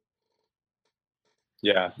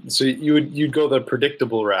 Yeah. So you'd go the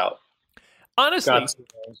predictable route. Honestly,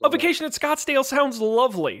 a vacation at Scottsdale sounds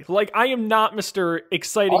lovely. Like, I am not Mr.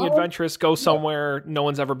 Exciting, adventurous, go somewhere no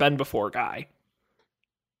one's ever been before guy.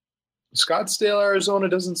 Scottsdale, Arizona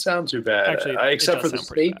doesn't sound too bad. Actually, except for the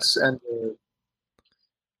snakes and the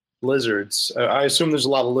lizards. I assume there's a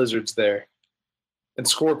lot of lizards there. And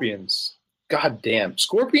scorpions. God damn.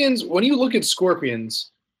 Scorpions, when you look at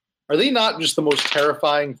scorpions, are they not just the most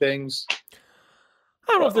terrifying things? I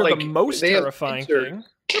don't know if they're the most terrifying thing.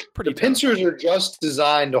 The pincers are just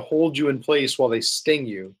designed to hold you in place while they sting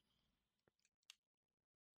you.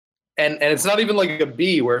 And it's not even like a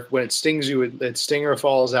bee where when it stings you, its stinger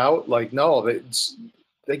falls out. Like, no,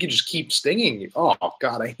 they can just keep stinging you. Oh,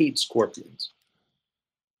 God, I hate scorpions.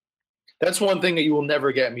 That's one thing that you will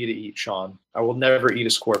never get me to eat, Sean. I will never eat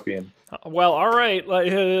a scorpion. Well, all right.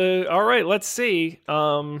 All right, let's see.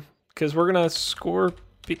 Because we're going to scorpion.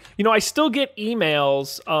 I still get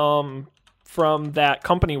emails from that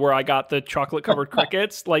company where I got the chocolate-covered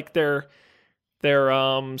crickets, like their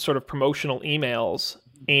sort of promotional emails,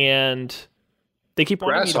 and they keep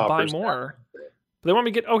wanting me to buy more. They want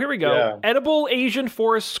me to get, here we go. Yeah. Edible Asian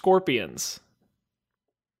forest scorpions.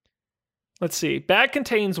 Let's see. Bag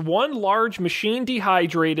contains one large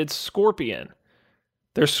machine-dehydrated scorpion.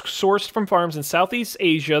 They're sourced from farms in Southeast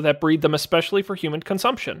Asia that breed them especially for human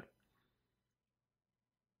consumption.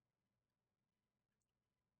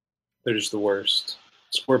 They're just the worst.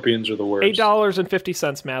 Scorpions are the worst.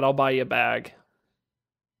 $8.50, Matt. I'll buy you a bag.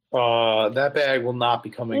 That bag will not be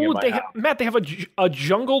coming in my house. Matt, they have a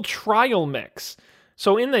jungle trial mix.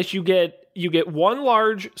 So in this, you get one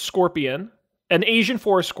large scorpion, an Asian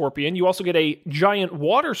forest scorpion. You also get a giant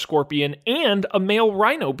water scorpion and a male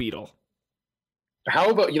rhino beetle. How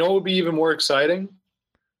about, what would be even more exciting?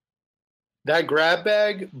 That grab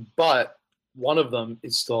bag, but one of them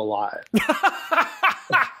is still alive.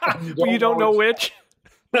 You don't know which?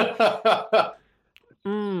 I'm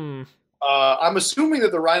assuming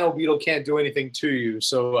that the rhino beetle can't do anything to you,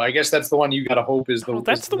 so I guess that's the one you gotta hope is the.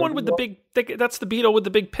 That's the one with the big. That's the beetle with the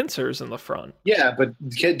big pincers in the front. Yeah, but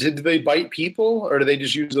did they bite people, or do they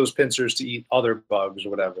just use those pincers to eat other bugs or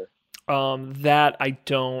whatever? That I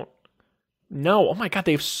don't know. Oh my God,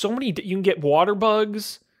 they have so many. You can get water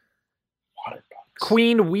bugs.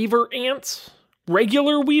 Queen weaver ants,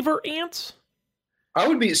 regular weaver ants. I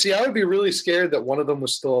would be really scared that one of them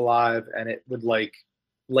was still alive and it would like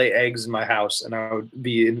lay eggs in my house, and I would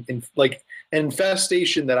be in like an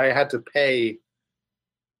infestation that I had to pay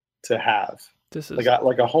to have. This is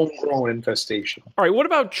like a homegrown infestation. All right, what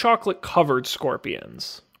about chocolate covered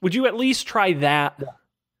scorpions? Would you at least try that? Yeah.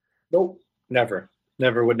 Nope, never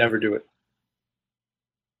would never do it.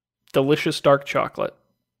 Delicious dark chocolate.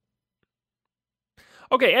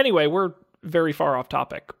 Okay, anyway, we're very far off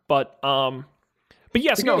topic, but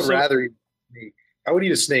yes, no. Rather eat a snake. I would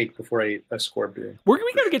eat a snake before I eat a scorpion. We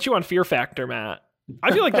got to get you on Fear Factor, Matt.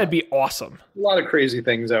 I feel like that'd be awesome. A lot of crazy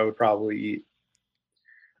things I would probably eat.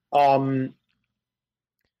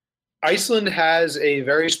 Iceland has a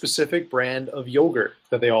very specific brand of yogurt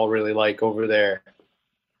that they all really like over there,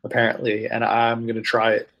 apparently, and I'm going to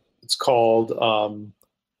try it. It's called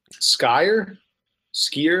Skier.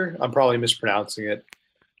 I'm probably mispronouncing it.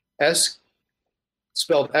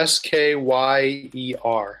 Spelled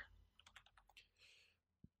S-K-Y-E-R.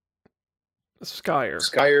 Skyer.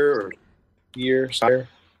 Skyer or Year. Skyer.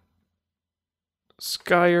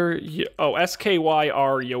 Skyer. Oh,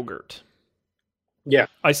 S-K-Y-R yogurt. Yeah.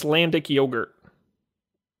 Icelandic yogurt.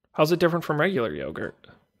 How's it different from regular yogurt?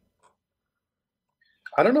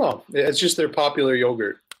 I don't know. It's just their popular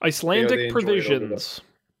yogurt. Icelandic provisions.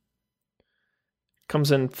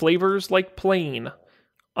 Comes in flavors like plain.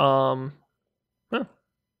 Huh.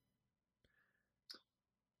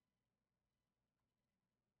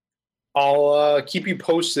 I'll keep you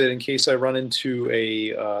posted in case I run into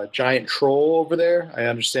a giant troll over there. I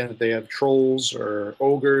understand that they have trolls or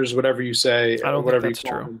ogres, whatever you say. I don't think that's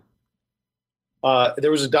true.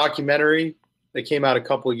 There was a documentary that came out a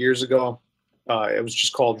couple of years ago. It was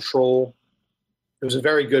just called Troll. It was a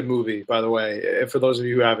very good movie, by the way. For those of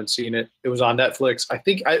you who haven't seen it, it was on Netflix. I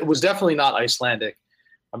think it was definitely not Icelandic.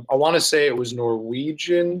 I want to say it was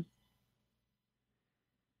Norwegian.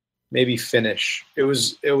 maybe Finnish. It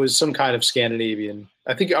was some kind of Scandinavian.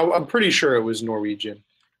 I'm pretty sure it was Norwegian.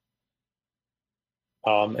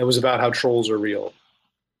 It was about how trolls are real.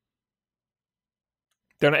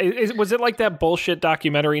 Was it like that bullshit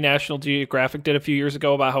documentary National Geographic did a few years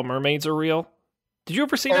ago about how mermaids are real? Did you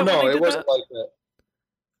ever see that? No, it wasn't like that.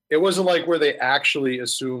 It wasn't like where they actually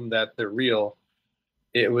assume that they're real.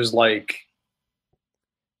 It was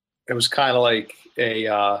kind of like a,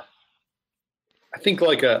 I think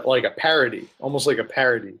like a parody, almost like a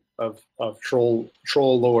parody of troll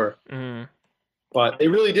lore. Mm. But they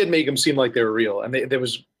really did make them seem like they were real, and there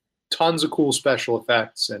was tons of cool special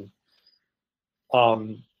effects, and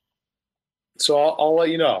so I'll let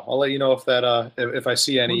you know. I'll let you know if I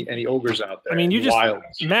see any ogres out there. I mean,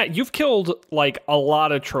 Matt, you've killed like a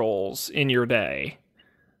lot of trolls in your day.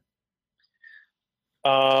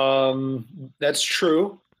 That's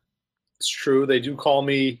true. It's true. They do call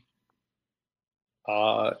me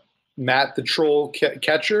Matt the Troll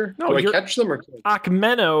Catcher. No, do I catch them or kill them?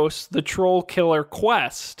 Akmenos the Troll Killer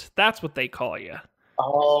Quest. That's what they call you.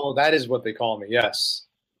 Oh, that is what they call me. Yes.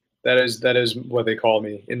 That is what they call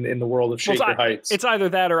me in the world of Shaker Heights. It's either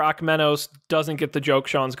that or Akmenos doesn't get the joke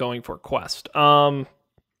Sean's going for Quest.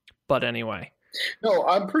 But anyway. No,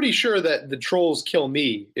 I'm pretty sure that the trolls kill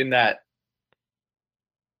me in that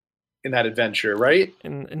adventure, right?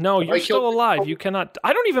 No, you're still alive. You cannot.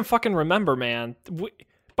 I don't even fucking remember, man.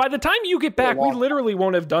 By the time you get back, we literally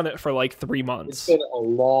won't have done it for like 3 months. It's been a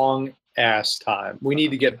long ass time. We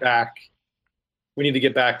need to get back. We need to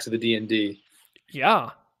get back to the D&D.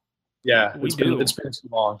 Yeah. Yeah, it's been too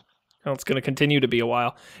long. Well, it's going to continue to be a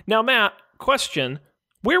while. Now, Matt, question: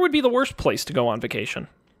 where would be the worst place to go on vacation?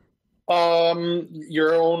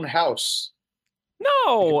 Your own house.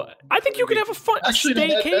 No, I think you could have a fun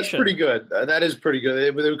staycation. That's pretty good. That is pretty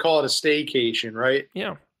good. They would call it a staycation, right?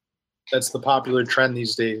 Yeah, that's the popular trend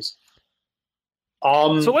these days.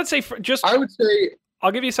 So let's say I would say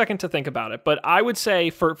I'll give you a second to think about it, but I would say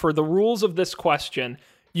for the rules of this question,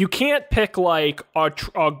 you can't pick like a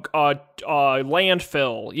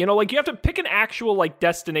landfill. You know, like you have to pick an actual like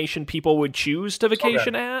destination people would choose to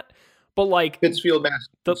vacation at. But like Pittsfield,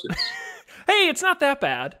 Massachusetts. Hey, it's not that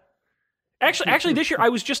bad. Actually, this year I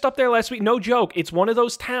was just up there last week. No joke. It's one of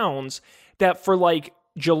those towns that for like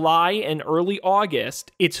July and early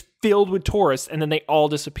August, it's filled with tourists, and then they all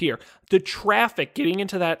disappear. The traffic getting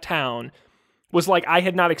into that town was like I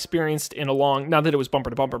had not experienced in a long. Not that it was bumper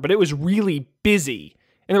to bumper, but it was really busy.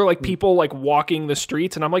 And there were like people like walking the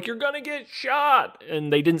streets, and I'm like, "You're gonna get shot,"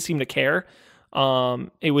 and they didn't seem to care.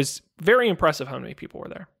 It was very impressive how many people were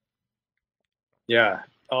there. Yeah.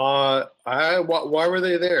 Why were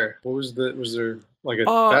they there? Was there like a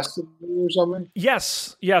festival or something?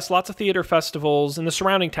 Yes, lots of theater festivals in the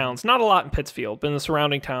surrounding towns. Not a lot in Pittsfield, but in the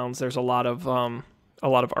surrounding towns, there's a lot of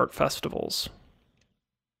art festivals.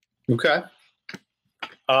 Okay.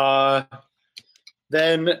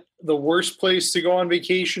 Then the worst place to go on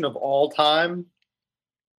vacation of all time.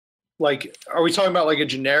 Like, are we talking about like a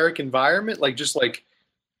generic environment? Like just like,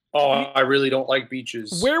 I really don't like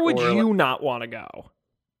beaches. Where would you not want to go?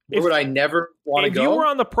 Where would I never want to go? If you were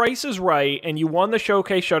on The Price is Right and you won the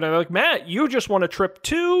showcase show, and they're like, Matt, you just won a trip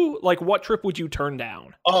too. Like, what trip would you turn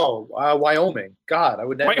down? Oh, Wyoming. God, I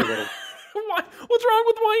would never go to. What's wrong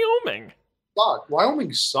with Wyoming?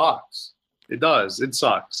 Wyoming sucks. It does. It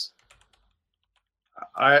sucks.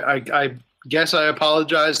 I guess I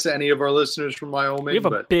apologize to any of our listeners from Wyoming. We have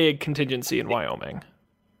a big contingency in Wyoming.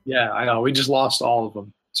 Yeah, I know. We just lost all of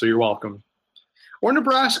them. So you're welcome. Or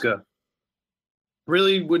Nebraska.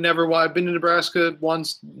 Really would never. I've been to Nebraska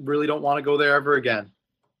once. Really don't want to go there ever again.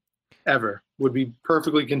 Ever. Would be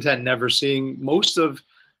perfectly content never seeing most of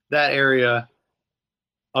that area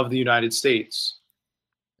of the United States.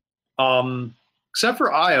 Except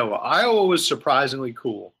for Iowa. Iowa was surprisingly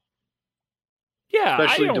cool. Yeah,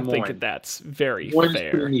 especially I don't think that's very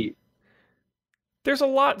fair. There's a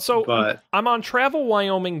lot. So I'm on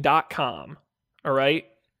travelwyoming.com. All right.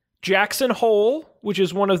 Jackson Hole, which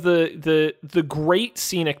is one of the great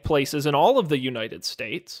scenic places in all of the United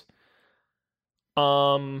States.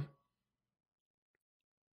 Thermopolis,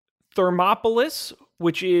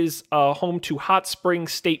 which is home to Hot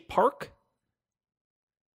Springs State Park.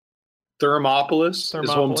 Thermopolis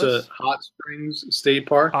is home to Hot Springs State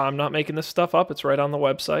Park. I'm not making this stuff up. It's right on the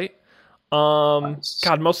website. Nice.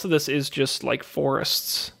 God, most of this is just like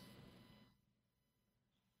forests.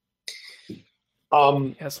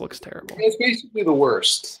 This looks terrible. It's basically the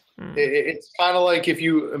worst. It's kind of like if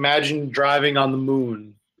you imagine driving on the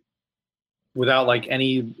moon without like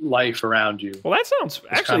any life around you. Well, that sounds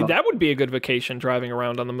that would be a good vacation, driving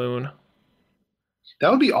around on the moon.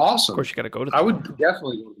 That would be awesome. Of course, you got to go to the moon. would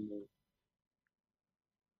definitely go to the moon.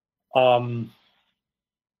 Um,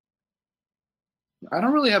 I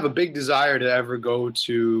don't really have a big desire to ever go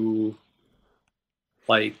to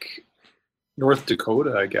like North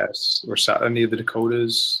Dakota, I guess, or South, any of the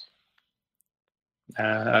Dakotas.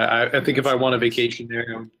 I think if I want a vacation there,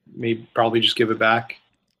 I would maybe probably just give it back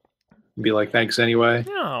and be like, thanks anyway.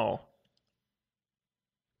 No.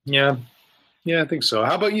 Yeah, yeah, I think so.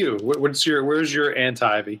 How about you? Where's your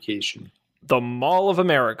anti-vacation? The Mall of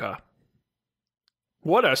America.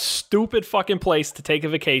 What a stupid fucking place to take a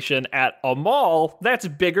vacation at a mall that's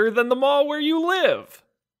bigger than the mall where you live.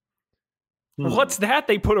 What's that?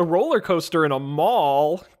 They put a roller coaster in a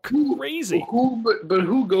mall? Crazy. But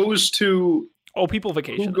who goes to? Oh, people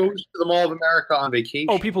vacation. Who goes to the Mall of America on vacation?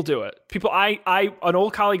 Oh, people do it. An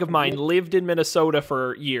old colleague of mine lived in Minnesota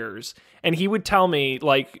for years, and he would tell me,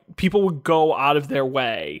 like, people would go out of their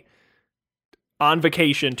way on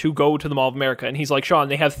vacation to go to the Mall of America. And he's like, Sean,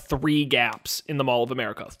 they have 3 gaps in the Mall of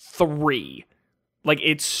America. 3. Like,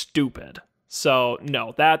 it's stupid. So,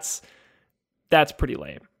 no, that's pretty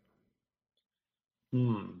lame.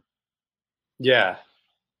 Yeah.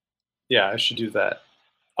 Yeah, I should do that.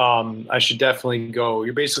 I should definitely go.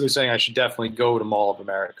 You're basically saying I should definitely go to Mall of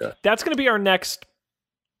America. That's going to be our next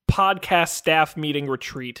podcast staff meeting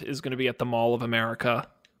retreat, is going to be at the Mall of America.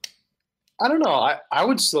 I don't know. I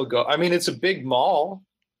would still go. I mean, it's a big mall,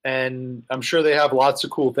 and I'm sure they have lots of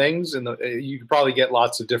cool things, and you could probably get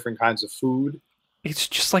lots of different kinds of food. It's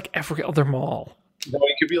just like every other mall. You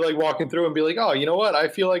could be like walking through and be like, oh, you know what? I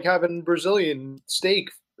feel like having Brazilian steak.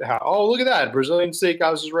 Oh, look at that. Brazilian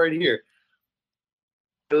steakhouse is right here.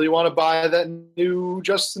 Really want to buy that new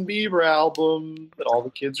Justin Bieber album that all the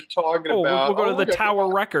kids are talking about. We'll go to the Tower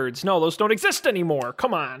Records. No, those don't exist anymore.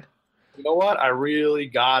 Come on. You know what? I really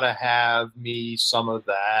gotta have me some of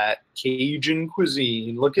that Cajun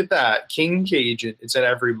cuisine. Look at that. King Cajun. It's at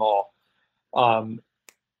every mall.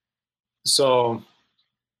 So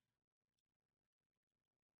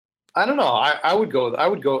I don't know. I would go.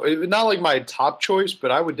 Not like my top choice, but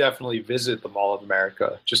I would definitely visit the Mall of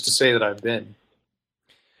America just to say that I've been.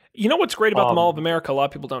 You know what's great about the Mall of America? A lot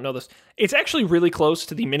of people don't know this. It's actually really close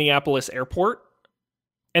to the Minneapolis airport,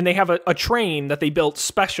 and they have a train that they built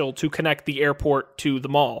special to connect the airport to the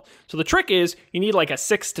mall. So the trick is you need like a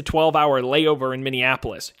 6 to 12 hour layover in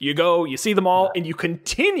Minneapolis. You go, you see the mall, and you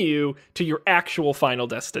continue to your actual final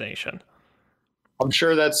destination. I'm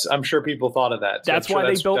sure people thought of that. So that's why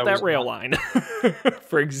they built that rail line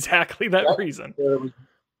for exactly that reason.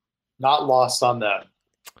 Not lost on that.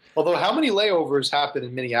 Although, how many layovers happen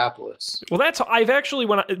in Minneapolis? Well, I've actually,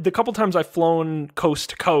 the couple times I've flown coast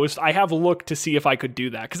to coast, I have looked to see if I could do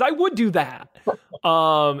that, because I would do that.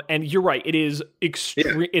 And you're right, it is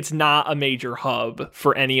It's not a major hub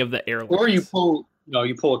for any of the airlines. Or you pull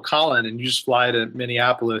a Colin and you just fly to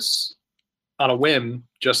Minneapolis on a whim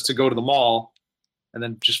just to go to the mall, and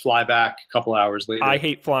then just fly back a couple hours later. I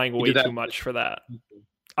hate flying way too much for that.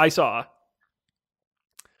 I saw.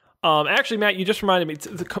 Actually, Matt, you just reminded me, it's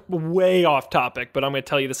way off topic, but I'm going to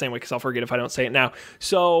tell you the same way because I'll forget if I don't say it now.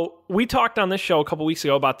 So we talked on this show a couple weeks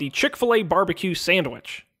ago about the Chick-fil-A barbecue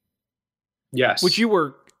sandwich. Yes. Which you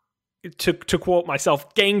were, to quote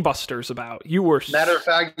myself, gangbusters about. You were... Matter of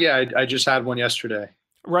fact, yeah, I just had one yesterday.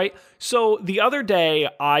 Right? So the other day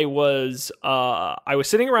I was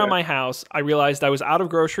sitting around my house. I realized I was out of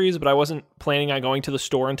groceries, but I wasn't planning on going to the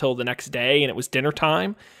store until the next day, and it was dinner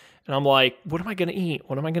time. And I'm like, what am I going to eat?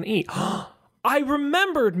 What am I going to eat? I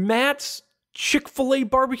remembered Matt's Chick-fil-A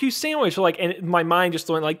barbecue sandwich. And my mind just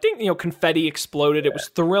went like, ding, confetti exploded. It was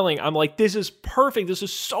thrilling. I'm like, this is perfect. This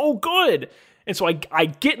is so good. And so I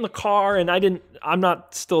get in the car, and I'm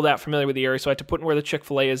not still that familiar with the area. So I had to put in where the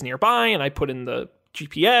Chick-fil-A is nearby, and I put in the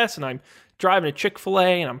GPS, and I'm driving to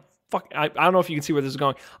Chick-fil-A, and I don't know if you can see where this is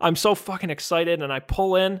going. I'm so fucking excited, and I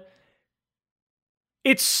pull in.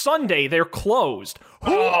 It's Sunday. They're closed.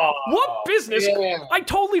 What business? Yeah. I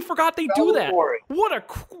totally forgot they do that. What a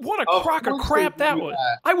crock of crap that was.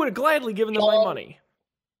 I would have gladly given them my money.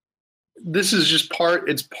 This is just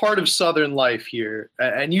it's part of Southern life here.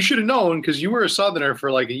 And you should have known, because you were a Southerner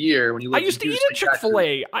for like a year when you lived I used to eat at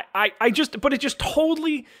Chick-fil-A. But it just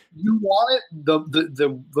totally... You want it,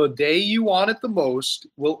 the day you want it the most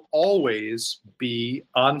will always be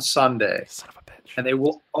on Sunday. Son of a bitch. And they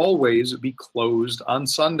will always be closed on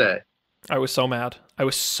Sunday. I was so mad. I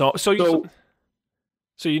was so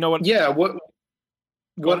you know what? Yeah,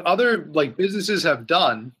 what other like businesses have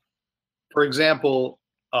done, for example,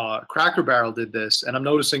 Cracker Barrel did this, and I'm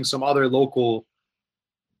noticing some other local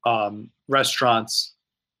restaurants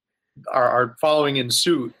are following in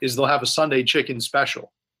suit, is they'll have a Sunday chicken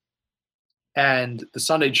special. And the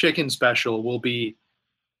Sunday chicken special will be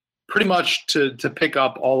pretty much to pick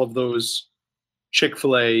up all of those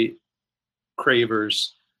Chick-fil-A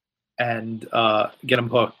cravers and get them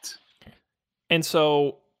hooked. And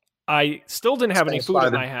so I still didn't have any food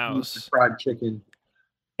at my house. Fried chicken.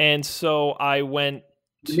 And so I went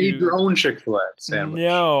to... You made your own Chick-fil-A sandwich.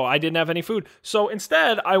 No, I didn't have any food. So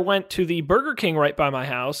instead, I went to the Burger King right by my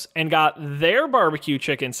house and got their barbecue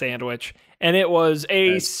chicken sandwich, and it was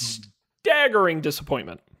a staggering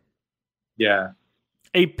disappointment. Yeah.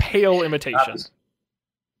 A pale imitation.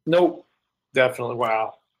 Nope. Definitely.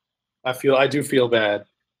 Wow. I do feel bad.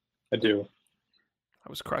 I do. I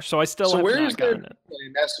was crushed. So I still have not gotten it.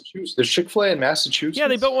 In Massachusetts? There's Chick-fil-A in Massachusetts? Yeah,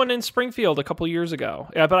 they built one in Springfield a couple years ago.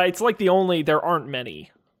 Yeah, but it's like there aren't many.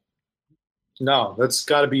 No, that's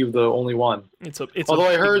got to be the only one. Although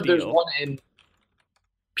I heard there's one in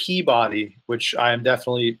Peabody, which I am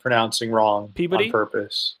definitely pronouncing wrong Peabody? On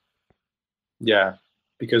purpose. Yeah,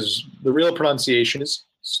 because the real pronunciation is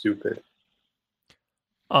stupid.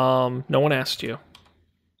 No one asked you.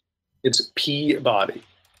 It's Peabody.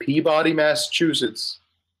 Peabody, Massachusetts.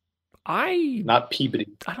 Not Peabody.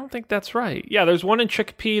 I don't think that's right. Yeah, there's one in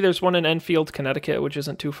Chicopee. There's one in Enfield, Connecticut, which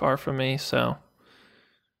isn't too far from me. So,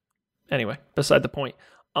 anyway, beside the point.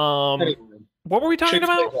 What were we talking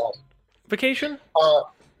about? Vacation?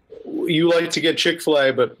 You like to get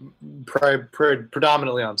Chick-fil-A, but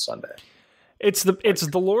predominantly on Sunday. It's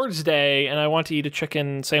the Lord's Day, and I want to eat a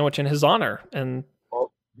chicken sandwich in His honor. And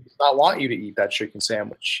he does not want you to eat that chicken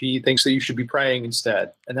sandwich. He thinks that you should be praying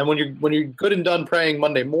instead. And then when you're good and done praying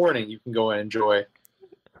Monday morning, you can go and enjoy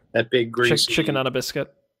that big greasy chicken on a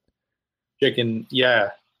biscuit. Chicken,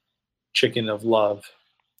 yeah, chicken of love.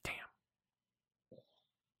 Damn,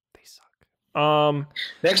 they suck.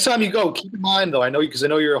 Next time you go, keep in mind though. I know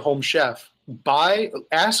you're a home chef.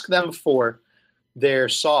 Ask them for their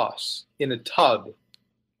sauce in a tub.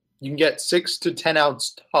 You can get 6 to 10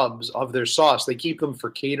 ounce tubs of their sauce. They keep them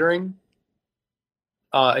for catering.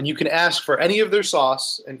 And you can ask for any of their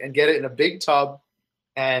sauce and get it in a big tub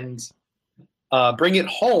and bring it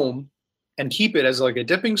home and keep it as like a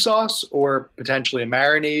dipping sauce or potentially a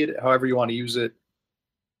marinade, however you want to use it.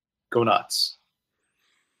 Go nuts.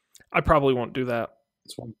 I probably won't do that.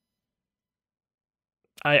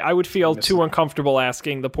 I would feel too uncomfortable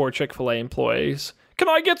asking the poor Chick-fil-A employees, can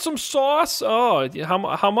I get some sauce? Oh,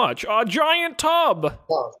 how much? A giant tub.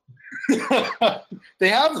 Oh. They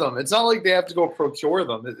have them. It's not like they have to go procure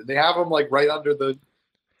them. They have them like right under the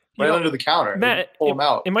counter. Matt, pull them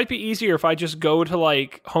out. It might be easier if I just go to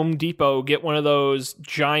like Home Depot, get one of those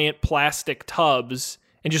giant plastic tubs,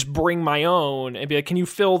 and just bring my own and be like, can you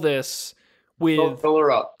fill this with fill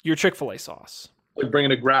her up. Your Chick-fil-A sauce? Like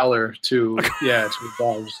bringing a growler to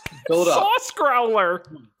fill it up. Sauce growler.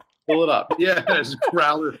 Fill it up. Yeah, it's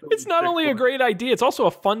growler. It's not only a great idea, it's also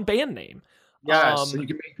a fun band name. Yeah, so you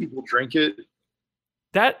can make people drink it.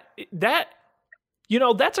 That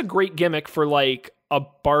that's a great gimmick for like a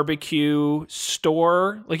barbecue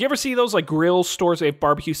store. Like you ever see those like grill stores that have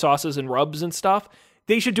barbecue sauces and rubs and stuff?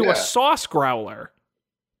 They should do a sauce growler.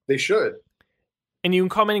 They should. And you can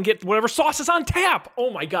come in and get whatever sauce is on tap.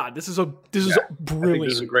 Oh my god, this is brilliant.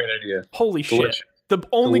 This is a great idea. Holy shit. The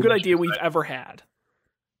only good idea we've ever had.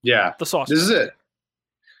 Yeah. The sauce. This is it.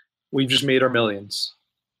 We've just made our millions.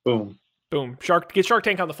 Boom. Boom. Get Shark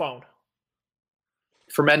Tank on the phone.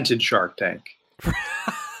 Fermented Shark Tank.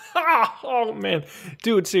 Oh man.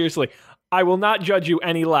 Dude, seriously. I will not judge you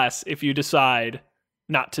any less if you decide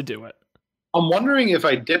not to do it. I'm wondering if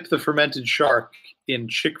I dip the fermented shark in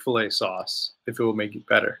Chick-fil-A sauce, if it will make it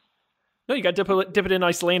better. No, you got to dip it in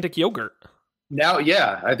Icelandic yogurt. Now,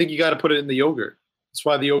 yeah, I think you got to put it in the yogurt. That's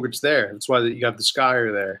why the yogurt's there. That's why you got the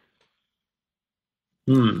Skyer there.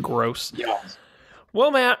 Gross. Yeah.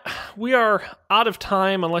 Well, Matt, we are out of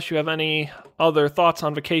time unless you have any other thoughts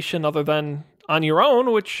on vacation other than on your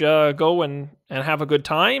own, which go and have a good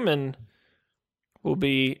time, and we'll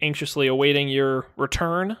be anxiously awaiting your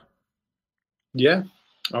return. Yeah.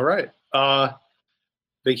 All right.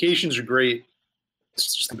 Vacations are great.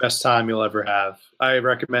 It's just the best time you'll ever have. I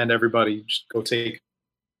recommend everybody just go take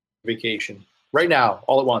a vacation right now,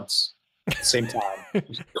 all at once, at the same time.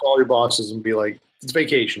 Just call your bosses and be like, it's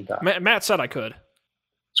vacation time. Matt said I could.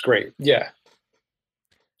 It's great. Yeah.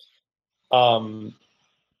 But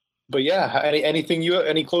yeah,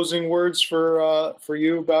 any closing words for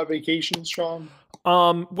you about vacations, Sean?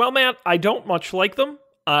 Well, Matt, I don't much like them.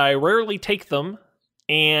 I rarely take them,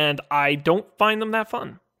 and I don't find them that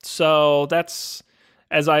fun. So that's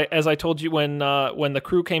as I told you when the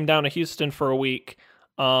crew came down to Houston for a week,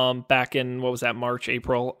 back in March,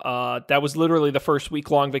 April. That was literally the first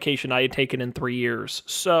week-long vacation I had taken in 3 years.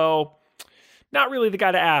 So not really the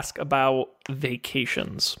guy to ask about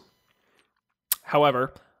vacations.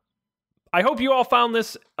 However, I hope you all found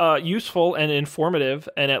this useful and informative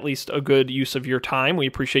and at least a good use of your time. We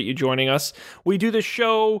appreciate you joining us. We do this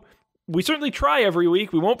show, we certainly try every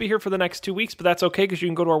week. We won't be here for the next 2 weeks, but that's okay because you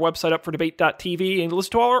can go to our website, upfordebate.tv, and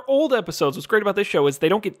listen to all our old episodes. What's great about this show is they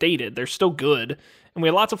don't get dated. They're still good. And we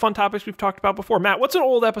have lots of fun topics we've talked about before. Matt, what's an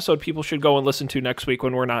old episode people should go and listen to next week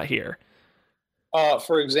when we're not here?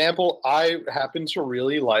 For example, I happen to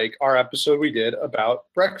really like our episode we did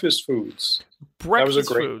about breakfast foods. Breakfast that was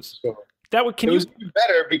a great foods. episode. It was even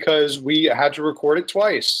better because we had to record it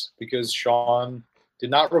twice because Sean did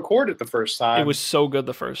not record it the first time. It was so good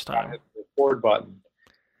the first time. Hit the record button.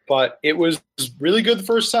 But it was really good the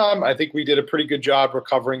first time. I think we did a pretty good job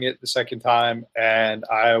recovering it the second time, and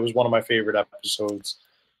it was one of my favorite episodes.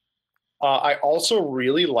 I also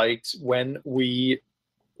really liked when we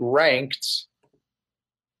ranked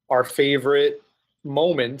our favorite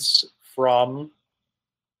moments from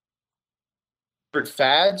favorite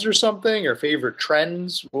fads or something, or favorite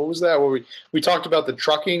trends. What was that? Where we talked about the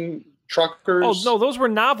truckers. Oh no, those were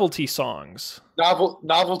novelty songs.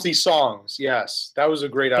 Novelty songs. Yes, that was a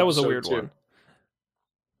great episode. That was a weird one.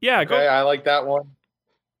 Yeah, okay, I like that one.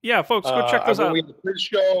 Yeah, folks, go check those out. We did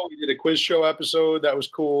a quiz show episode. That was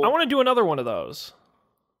cool. I want to do another one of those.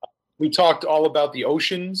 We talked all about the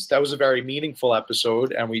oceans. That was a very meaningful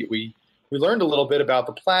episode, and we learned a little bit about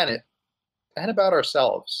the planet and about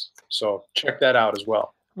ourselves. So check that out as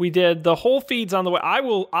well. We did the whole feeds on the way. I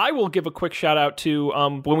will give a quick shout out to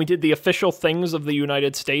when we did the official things of the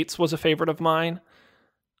United States was a favorite of mine.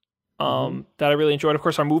 That I really enjoyed. Of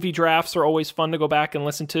course, our movie drafts are always fun to go back and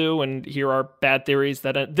listen to and hear our bad theories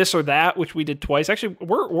that this or that, which we did twice. Actually,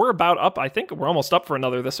 we're about up. I think we're almost up for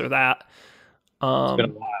another this or that. It's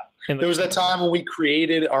been a while. There was that time when we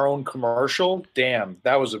created our own commercial. Damn,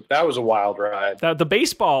 that was a wild ride. The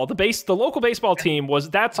local baseball team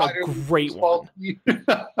that's a great one.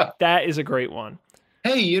 That is a great one.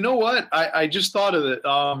 Hey, you know what? I just thought of it.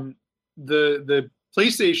 The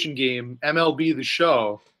PlayStation game MLB The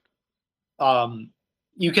Show.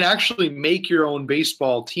 You can actually make your own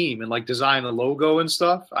baseball team and like design the logo and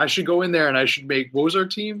stuff. I should go in there and I should make. What was our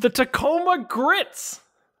team? The Tacoma Grits.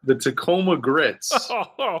 The Tacoma Grits.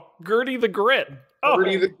 Oh, Gertie the Grit.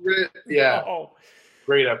 Gertie the Grit. Yeah. Oh.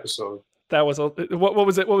 Great episode. That was what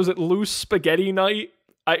was it? What was it? Loose Spaghetti Night.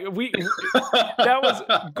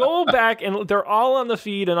 Go back and they're all on the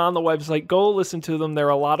feed and on the website. Go listen to them. They're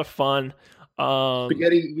a lot of fun.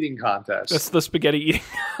 Spaghetti eating contest. That's the spaghetti eating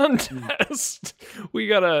contest. We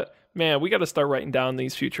gotta start writing down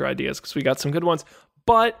these future ideas because we got some good ones.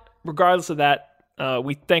 But regardless of that,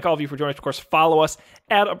 we thank all of you for joining us. Of course, follow us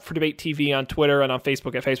at Up for Debate TV on Twitter and on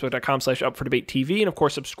Facebook at facebook.com/UpForDebateTV. And of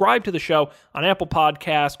course, subscribe to the show on Apple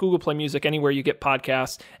Podcasts, Google Play Music, anywhere you get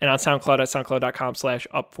podcasts, and on SoundCloud at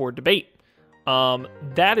SoundCloud.com/UpForDebate.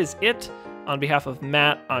 That is it. On behalf of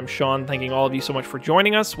Matt, I'm Sean, thanking all of you so much for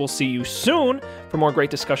joining us. We'll see you soon for more great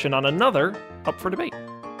discussion on another Up for Debate.